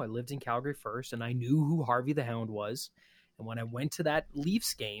Toronto. I lived in Calgary first, and I knew who Harvey the Hound was. And when I went to that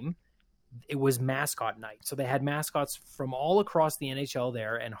Leafs game, it was mascot night. So they had mascots from all across the NHL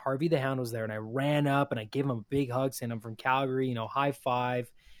there, and Harvey the Hound was there. And I ran up and I gave him a big hug, saying I'm from Calgary, high five.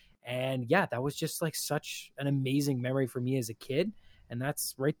 And yeah, that was just like such an amazing memory for me as a kid. And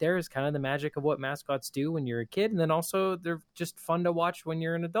that's right there is kind of the magic of what mascots do when you're a kid. And then also they're just fun to watch when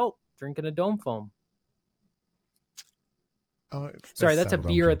you're an adult drinking a Dome Foam. Sorry, that's a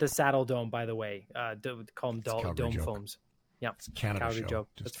beer at the Saddle Dome, by the way. Call them Dome Foams. Yeah, it's a Canada Calgary show. joke.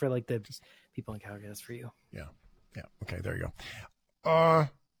 That's for like the people in Calgary. That's for you. Yeah. Okay, there you go.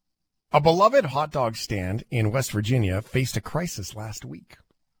 A beloved hot dog stand in West Virginia faced a crisis last week.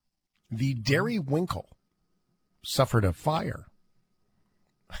 The Dairy Winkle suffered a fire.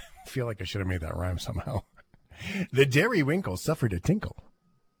 I feel like I should have made that rhyme somehow. The Dairy Winkle suffered a tinkle.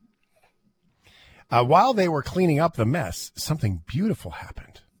 While they were cleaning up the mess, something beautiful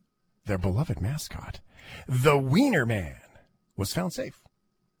happened. Their beloved mascot, the Wiener Man, was found safe.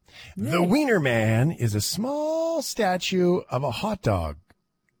 Nice. The Wiener Man is a small statue of a hot dog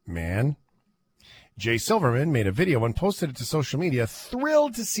man. Jay Silverman made a video and posted it to social media,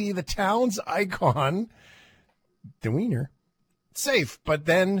 thrilled to see the town's icon, the Wiener, safe. But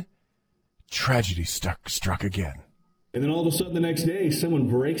then tragedy struck again. And then all of a sudden the next day, someone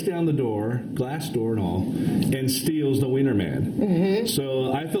breaks down the door, glass door and all, and steals the Wiener Man. Mm-hmm.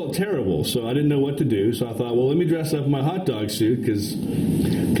 So I felt terrible. So I didn't know what to do. So I thought, well, let me dress up in my hot dog suit, because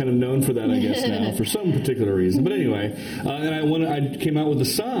kind of known for that, I guess, now, for some particular reason. But anyway, and I came out with a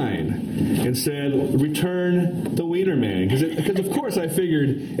sign and said, return the Wiener Man. Because of course, I figured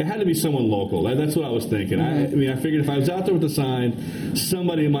it had to be someone local. That's what I was thinking. I figured if I was out there with the sign,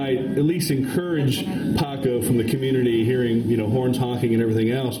 somebody might at least encourage Paco from the community, hearing horns honking and everything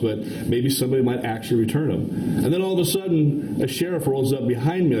else, but maybe somebody might actually return them. And then all of a sudden, a sheriff rolls up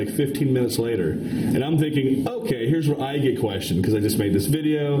behind me like 15 minutes later, and I'm thinking, okay, here's where I get questioned, because I just made this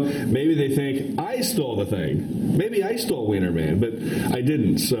video. Maybe they think I stole the thing. Maybe I stole Wiener Man, but I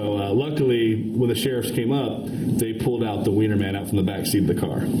didn't. So luckily, when the sheriffs came up, they pulled out the Wiener Man out from the back seat of the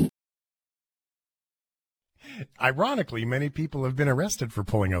car. Ironically, many people have been arrested for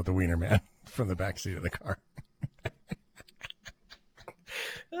pulling out the Wiener Man from the back seat of the car.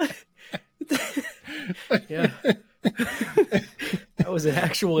 Yeah. That was an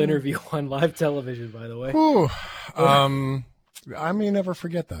actual interview on live television, by the way. Ooh, I may never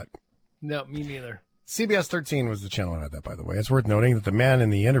forget that. No, me neither. CBS 13 was the channel that had that, by the way. It's worth noting that the man in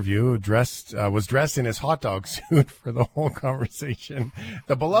the interview was dressed in his hot dog suit for the whole conversation.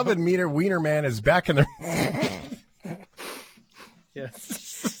 The beloved Wiener Man is back in the... Yes.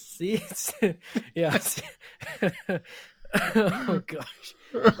 See? Yes. Oh, gosh.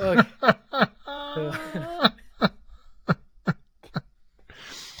 Okay.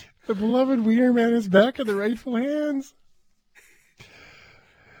 The beloved Wiener Man is back in the rightful hands.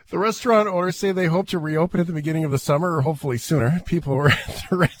 The restaurant owners say they hope to reopen at the beginning of the summer, or hopefully sooner. People were at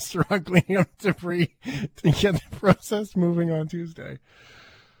the restaurant cleaning up debris to get the process moving on Tuesday.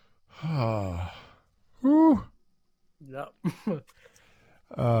 Whew. Yep.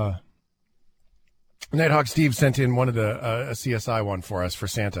 Nighthawk Steve sent in one of the a CSI one for us for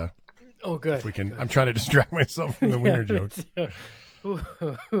Santa. Oh, good. If we can. I'm trying to distract myself from the Wiener jokes. You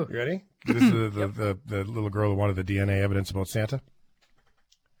ready? This is the little girl who wanted the DNA evidence about Santa.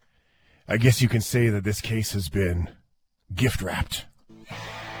 I guess you can say that this case has been gift wrapped.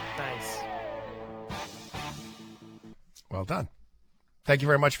 Nice. Well done. Thank you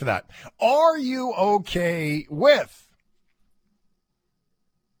very much for that. Are you okay with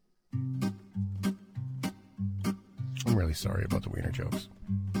I'm really sorry about the wiener jokes.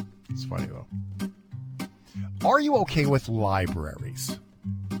 It's funny, though. Are you okay with libraries?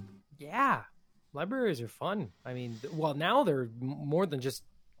 Yeah. Libraries are fun. I mean, well, now they're more than just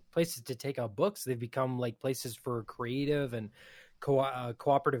places to take out books. They've become like places for creative and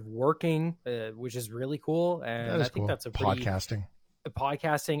cooperative working, which is really cool. And I think that's a pretty... Podcasting.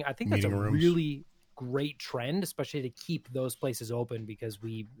 I think that's a really great trend, especially to keep those places open because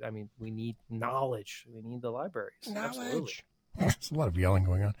we need knowledge. We need the libraries. Absolutely. There's a lot of yelling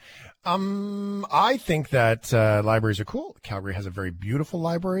going on. I think that libraries are cool. Calgary has a very beautiful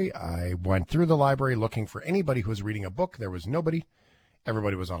library. I went through the library looking for anybody who was reading a book. There was nobody.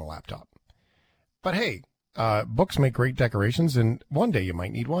 Everybody was on a laptop. But hey, books make great decorations, and one day you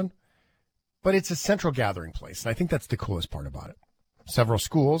might need one. But it's a central gathering place, and I think that's the coolest part about it. Several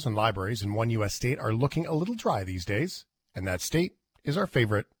schools and libraries in one U.S. state are looking a little dry these days, and that state is our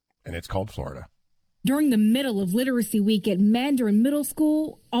favorite, and it's called Florida. During the middle of Literacy Week at Mandarin Middle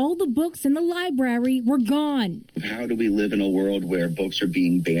School, all the books in the library were gone. How do we live in a world where books are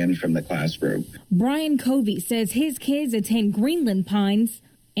being banned from the classroom? Brian Covey says his kids attend Greenland Pines,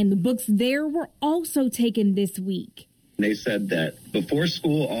 and the books there were also taken this week. They said that before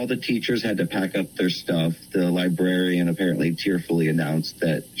school, all the teachers had to pack up their stuff. The librarian apparently tearfully announced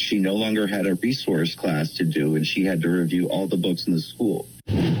that she no longer had a resource class to do, and she had to review all the books in the school.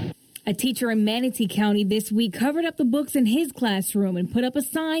 A teacher in Manatee County this week covered up the books in his classroom and put up a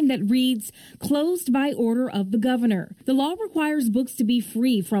sign that reads, "Closed by order of the governor." The law requires books to be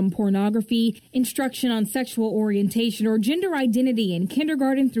free from pornography, instruction on sexual orientation or gender identity in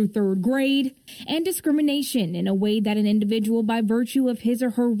kindergarten through third grade, and discrimination in a way that an individual by virtue of his or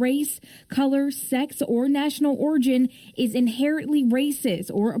her race, color, sex, or national origin is inherently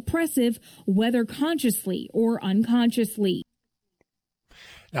racist or oppressive, whether consciously or unconsciously.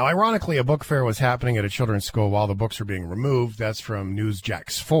 Now, ironically, a book fair was happening at a children's school while the books were being removed. That's from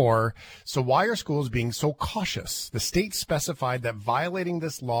Newsjax 4. So why are schools being so cautious? The state specified that violating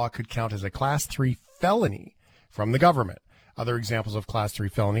this law could count as a Class 3 felony from the government. Other examples of Class 3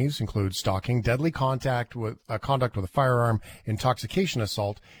 felonies include stalking, deadly conduct with a firearm, intoxication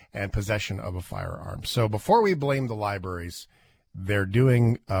assault, and possession of a firearm. So before we blame the libraries, they're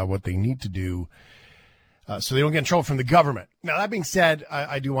doing what they need to do so they don't get in trouble from the government. Now, that being said,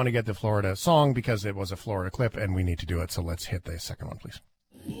 I do want to get the Florida song because it was a Florida clip, and we need to do it. So let's hit the second one, please.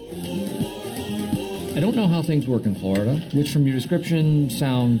 I don't know how things work in Florida, which from your description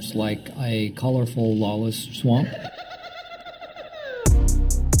sounds like a colorful, lawless swamp.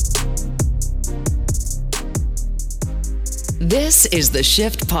 This is the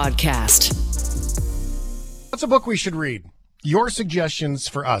Shift Podcast. What's a book we should read? Your suggestions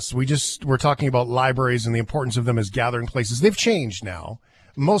for us. We're talking about libraries and the importance of them as gathering places. They've changed now.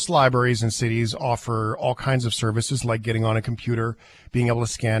 Most libraries in cities offer all kinds of services like getting on a computer, being able to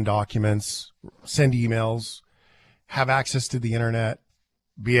scan documents, send emails, have access to the internet,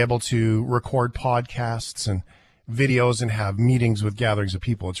 be able to record podcasts and videos and have meetings with gatherings of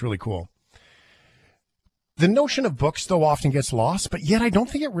people. It's really cool. The notion of books, though, often gets lost, but yet I don't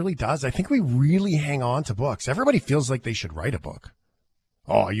think it really does. I think we really hang on to books. Everybody feels like they should write a book.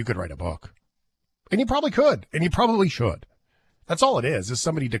 Oh, you could write a book. And you probably could, and you probably should. That's all it is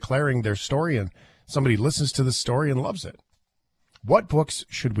somebody declaring their story, and somebody listens to the story and loves it. What books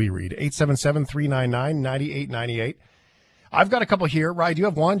should we read? 877-399-9898. I've got a couple here. Ryan, do you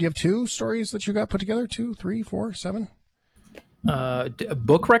have one? Do you have two stories that you got put together? 2, 3, 4, 7?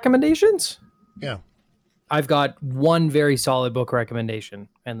 Book recommendations? Yeah. I've got one very solid book recommendation,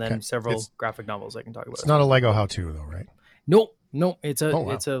 and then several graphic novels I can talk about. It's not a Lego how-to, though, right? No, it's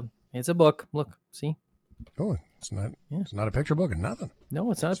a book. Look, see? Oh, it's not a picture book and nothing.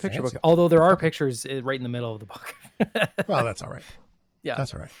 No, it's not a picture book. Although there are pictures right in the middle of the book. Well, that's all right. Yeah,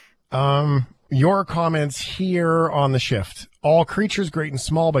 that's all right. Your comments here on the shift: "All Creatures Great and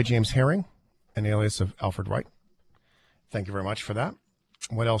Small" by James Herring, an alias of Alfred Wright. Thank you very much for that.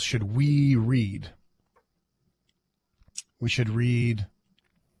 What else should we read? We should read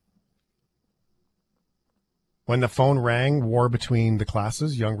When the Phone Rang, War Between the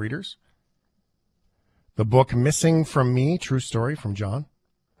Classes, young readers. The book Missing from Me, true story from John.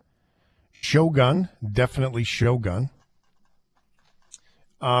 Shogun, definitely Shogun.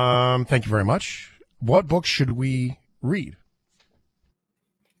 Thank you very much. What book should we read?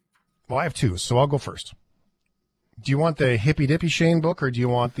 Well, I have two, so I'll go first. Do you want the Hippy Dippy Shane book, or do you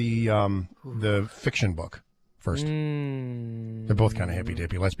want the fiction book first? They're both kind of hippy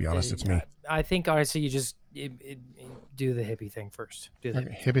dippy. Let's be honest, it's me. I think honestly, you just Do the hippie thing first. Do the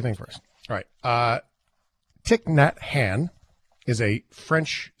hippie thing first. All right. Thich Nhat Hanh is a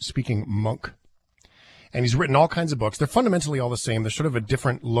French-speaking monk, and he's written all kinds of books. They're fundamentally all the same. There's sort of a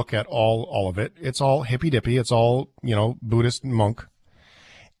different look at all of it. It's all hippy-dippy. It's all, Buddhist monk.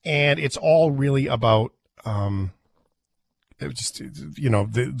 And it's all really about the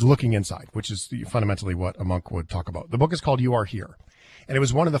looking inside, which is fundamentally what a monk would talk about. The book is called You Are Here. And it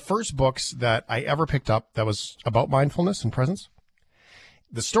was one of the first books that I ever picked up that was about mindfulness and presence.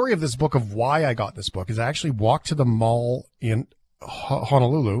 The story of this book, of why I got this book, is I actually walked to the mall in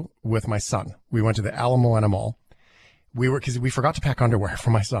Honolulu with my son. We went to the Ala Moana Mall. Because we forgot to pack underwear for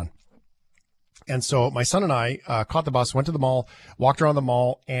my son. And so my son and I caught the bus, went to the mall, walked around the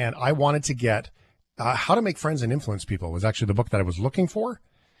mall, and I wanted to get How to Make Friends and Influence People was actually the book that I was looking for.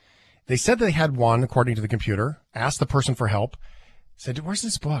 They said they had one, according to the computer, asked the person for help, said, where's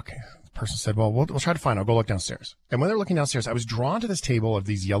this book? The person said, well, we'll try to find it. I'll go look downstairs. And when they're looking downstairs, I was drawn to this table of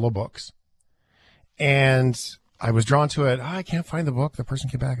these yellow books. And I was drawn to it. I can't find the book. The person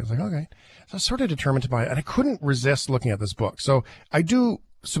came back. I was like, okay. So I was sort of determined to buy it. And I couldn't resist looking at this book. So I do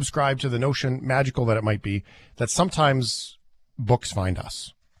subscribe to the notion, magical that it might be, that sometimes books find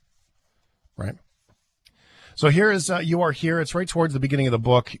us. Right? So here is You Are Here. It's right towards the beginning of the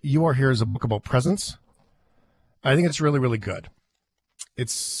book. You Are Here is a book about presence. I think it's really, really good.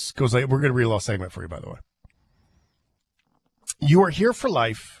 Goes like, we're going to read a little segment for you, by the way. You are here for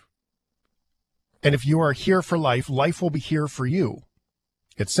life. And if you are here for life, life will be here for you.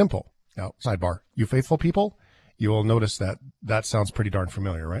 It's simple. Now, sidebar, you faithful people, you will notice that sounds pretty darn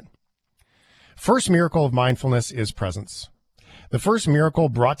familiar, right? First miracle of mindfulness is presence. The first miracle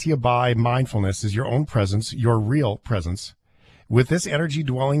brought to you by mindfulness is your own presence, your real presence. With this energy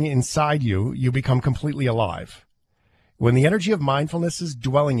dwelling inside you, you become completely alive. When the energy of mindfulness is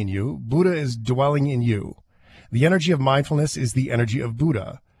dwelling in you, Buddha is dwelling in you. The energy of mindfulness is the energy of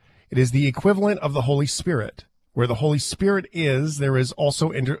Buddha. It is the equivalent of the Holy Spirit. Where the Holy Spirit is, there is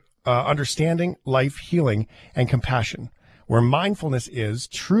also understanding, life, healing, and compassion. Where mindfulness is,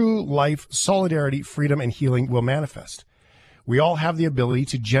 true life, solidarity, freedom, and healing will manifest. We all have the ability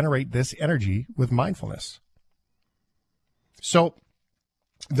to generate this energy with mindfulness. So,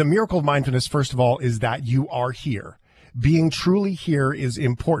 the miracle of mindfulness, first of all, is that you are here. Being truly here is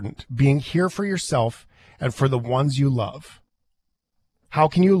important. Being here for yourself and for the ones you love. How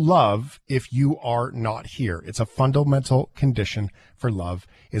can you love if you are not here? It's a fundamental condition for love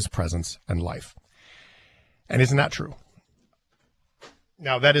is presence and life. And isn't that true?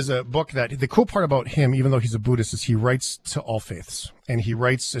 Now, that is a book that the cool part about him, even though he's a Buddhist, is he writes to all faiths. And he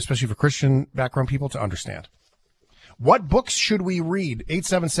writes, especially for Christian background people, to understand. What books should we read?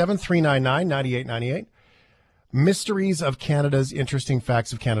 877-399-9898. Mysteries of Canada's Interesting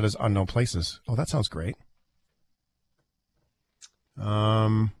Facts of Canada's Unknown Places. Oh, that sounds great.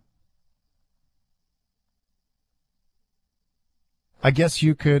 I guess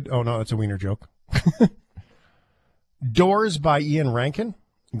you could... Oh, no, that's a wiener joke. Doors by Ian Rankin.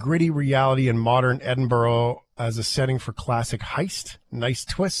 Gritty reality in modern Edinburgh as a setting for classic heist. Nice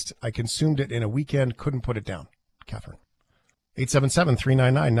twist. I consumed it in a weekend. Couldn't put it down. Catherine.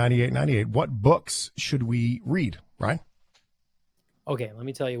 877-399-9898. What books should we read, Ryan? Okay, let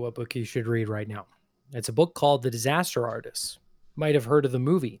me tell you what book you should read right now. It's a book called The Disaster Artist. Might have heard of the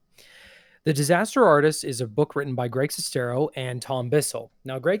movie. The Disaster Artist is a book written by Greg Sestero and Tom Bissell.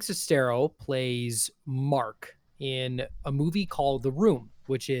 Now, Greg Sestero plays Mark in a movie called The Room,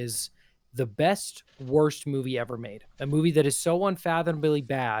 which is the best, worst movie ever made. A movie that is so unfathomably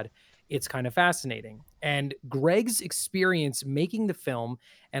bad, it's kind of fascinating. And Greg's experience making the film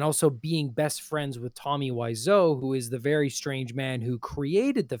and also being best friends with Tommy Wiseau, who is the very strange man who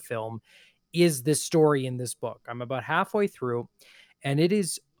created the film, is this story in this book. I'm about halfway through, and it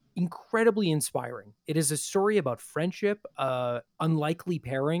is incredibly inspiring. It is a story about friendship, unlikely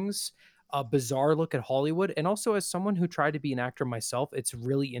pairings, a bizarre look at Hollywood, and also as someone who tried to be an actor myself, it's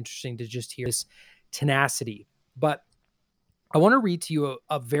really interesting to just hear this tenacity. But I want to read to you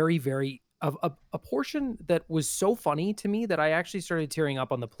a very, very a portion that was so funny to me that I actually started tearing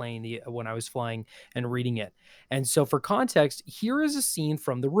up on the plane when I was flying and reading it. And so for context, here is a scene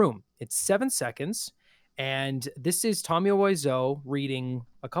from The Room. It's 7 seconds. And this is Tommy Wiseau reading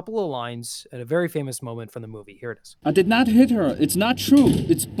a couple of lines at a very famous moment from the movie. Here it is. I did not hit her. It's not true.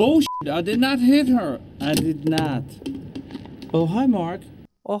 It's bullshit. I did not hit her. I did not. Oh, hi, Mark.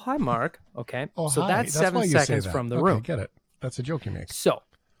 Oh, hi, Mark. Okay. Oh, so hi. that's 7 seconds from The Room. Get it. That's a joke you make. So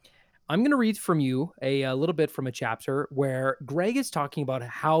I'm going to read from you a little bit from a chapter where Greg is talking about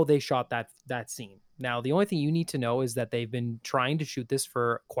how they shot that scene. Now, the only thing you need to know is that they've been trying to shoot this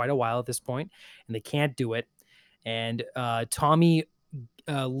for quite a while at this point, and they can't do it. And Tommy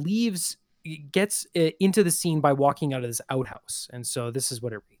gets into the scene by walking out of this outhouse. And so this is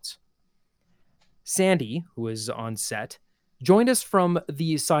what it reads. Sandy, who is on set, joined us from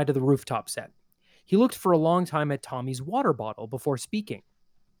the side of the rooftop set. He looked for a long time at Tommy's water bottle before speaking.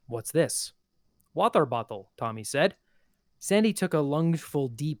 What's this? Water bottle, Tommy said. Sandy took a lungeful,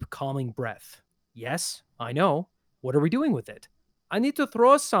 deep, calming breath. Yes, I know. What are we doing with it? I need to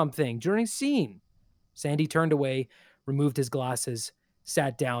throw something during scene. Sandy turned away, removed his glasses,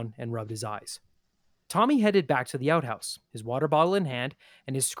 sat down, and rubbed his eyes. Tommy headed back to the outhouse, his water bottle in hand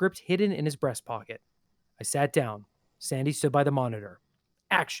and his script hidden in his breast pocket. I sat down. Sandy stood by the monitor.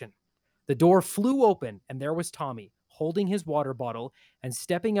 Action. The door flew open, and there was Tommy, holding his water bottle and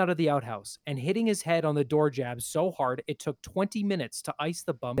stepping out of the outhouse and hitting his head on the door jab so hard it took 20 minutes to ice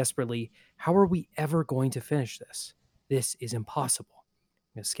the bump. Desperately, how are we ever going to finish this? This is impossible.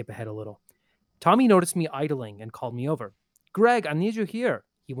 I'm going to skip ahead a little. Tommy noticed me idling and called me over. Greg, I need you here.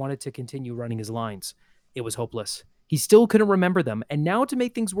 He wanted to continue running his lines. It was hopeless. He still couldn't remember them, and now to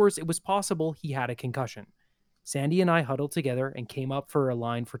make things worse, it was possible he had a concussion. Sandy and I huddled together and came up for a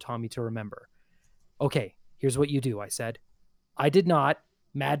line for Tommy to remember. Okay, here's what you do, I said. I did not,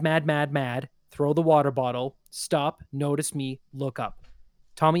 mad, throw the water bottle, stop, notice me, look up.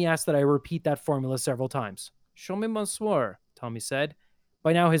 Tommy asked that I repeat that formula several times. Show me monsieur, Tommy said.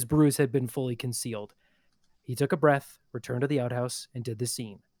 By now his bruise had been fully concealed. He took a breath, returned to the outhouse, and did the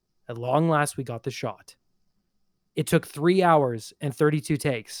scene. At long last, we got the shot. It took 3 hours and 32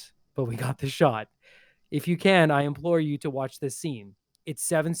 takes, but we got the shot. If you can, I implore you to watch this scene. It's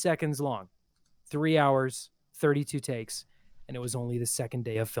 7 seconds long, 3 hours, 32 takes, and it was only the second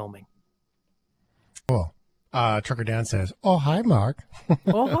day of filming. Cool. Trucker Dan says, oh, hi, Mark.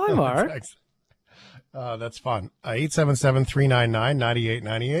 Oh, hi, Mark. That's fun.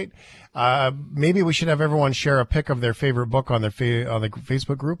 877-399-9898. Maybe we should have everyone share a pic of their favorite book on their on the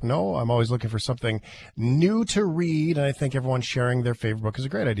Facebook group. No, I'm always looking for something new to read, and I think everyone sharing their favorite book is a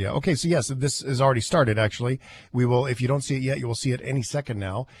great idea. Okay, so yes, this is already started, actually. We will, if you don't see it yet, you will see it any second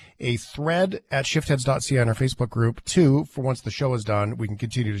now. A thread at shiftheads.ca on our Facebook group. 2, for once the show is done, we can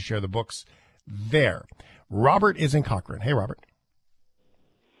continue to share the books there. Robert is in Cochrane. Hey, Robert.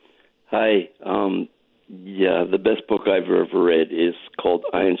 Hi. Yeah, the best book I've ever read is called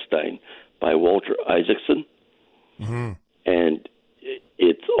Einstein by Walter Isaacson. Mm-hmm. And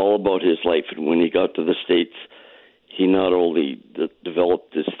it's all about his life. And when he got to the States, he not only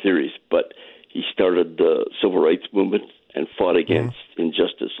developed his theories, but he started the civil rights movement and fought against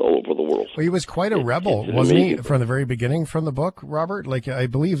injustice all over the world. Well, he was quite a rebel, wasn't he, from the very beginning, from the book, Robert? Like, I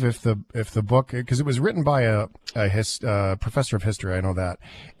believe if the book, because it was written by a professor of history, I know that,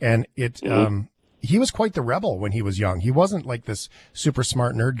 and it he was quite the rebel when he was young. He wasn't like this super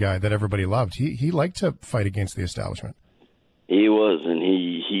smart nerd guy that everybody loved. He liked to fight against the establishment. He was, and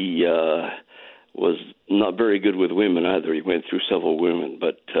he was not very good with women either. He went through several women,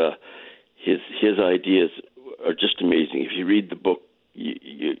 but his ideas are just amazing. If you read the book,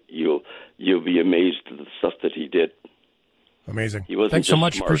 you'll be amazed at the stuff that he did. Amazing. He wasn't Thanks so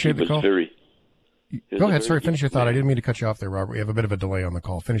much. Smart. Appreciate the call. Go ahead. Sorry, finish your thought. I didn't mean to cut you off there, Robert. We have a bit of a delay on the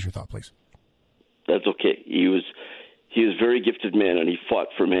call. Finish your thought, please. That's okay. He was a very gifted man, and he fought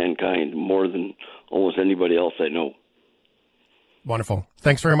for mankind more than almost anybody else I know. Wonderful.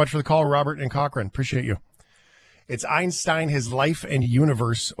 Thanks very much for the call, Robert in Cochrane. Appreciate you. It's Einstein, His Life and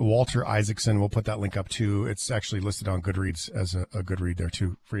Universe, Walter Isaacson. We'll put that link up, too. It's actually listed on Goodreads as a good read there,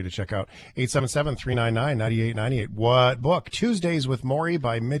 too, for you to check out. 877-399-9898. What book? Tuesdays with Maury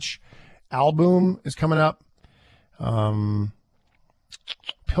by Mitch Albom is coming up.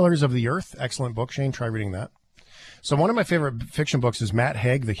 Pillars of the Earth. Excellent book, Shane. Try reading that. So one of my favorite fiction books is Matt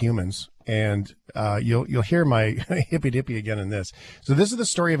Haig, The Humans, and you'll hear my hippy-dippy again in this. So this is the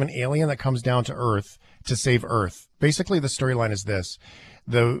story of an alien that comes down to Earth to save Earth. Basically, the storyline is this.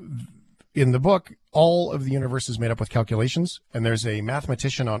 In the book, all of the universe is made up with calculations, and there's a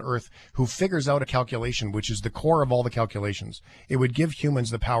mathematician on Earth who figures out a calculation, which is the core of all the calculations. It would give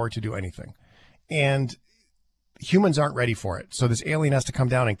humans the power to do anything. And humans aren't ready for it. So this alien has to come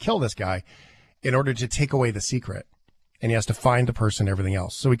down and kill this guy in order to take away the secret. And he has to find the person and everything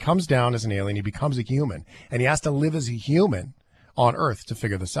else. So he comes down as an alien, he becomes a human, and he has to live as a human on Earth to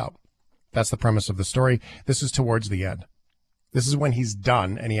figure this out. That's the premise of the story. This is towards the end. This is when he's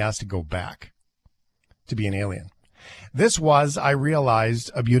done and he has to go back to be an alien. This was, I realized,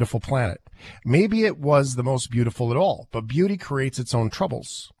 a beautiful planet. Maybe it was the most beautiful at all, but beauty creates its own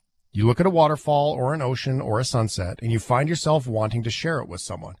troubles. You look at a waterfall or an ocean or a sunset, and you find yourself wanting to share it with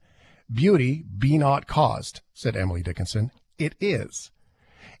someone. Beauty be not caused, said Emily Dickinson. It is.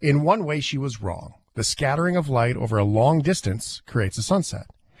 In one way, she was wrong. The scattering of light over a long distance creates a sunset.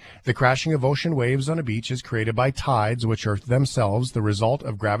 The crashing of ocean waves on a beach is created by tides, which are themselves the result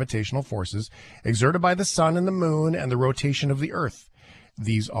of gravitational forces exerted by the sun and the moon and the rotation of the earth.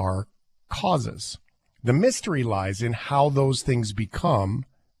 These are causes. The mystery lies in how those things become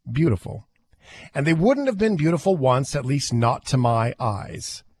beautiful. And they wouldn't have been beautiful once, at least not to my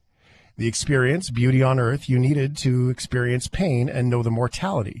eyes. The experience, beauty on earth, you needed to experience pain and know the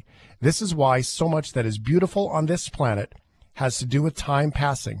mortality. This is why so much that is beautiful on this planet has to do with time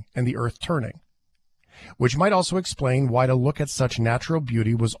passing and the earth turning, which might also explain why to look at such natural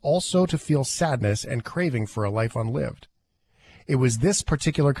beauty was also to feel sadness and craving for a life unlived. It was this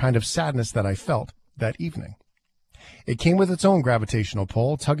particular kind of sadness that I felt that evening. It came with its own gravitational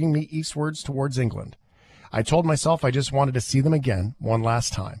pull, tugging me eastwards towards England. I told myself I just wanted to see them again one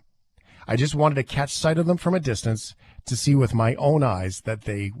last time. I just wanted to catch sight of them from a distance to see with my own eyes that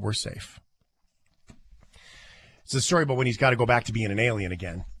they were safe. It's a story about when he's got to go back to being an alien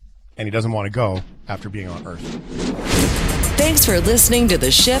again, and he doesn't want to go after being on Earth. Thanks for listening to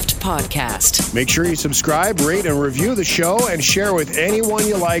the Shift Podcast. Make sure you subscribe, rate, and review the show, and share with anyone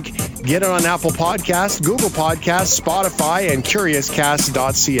you like. Get it on Apple Podcasts, Google Podcasts, Spotify, and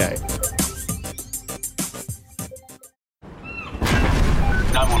CuriousCast.ca.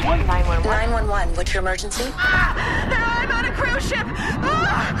 911, what's your emergency? I'm on a cruise ship!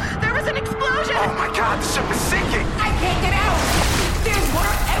 There was an explosion! Oh my god, the ship is sinking! I can't get out! There's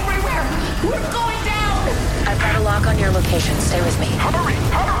water everywhere! We're going down! I've got a lock on your location. Stay with me. Hurry!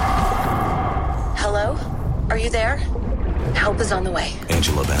 Hello? Are you there? Help is on the way.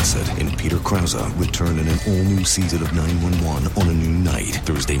 Angela Bassett and Peter Krause return in an all-new season of 911 on a new night.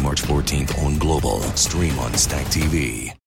 Thursday, March 14th on Global. Stream on Stack TV.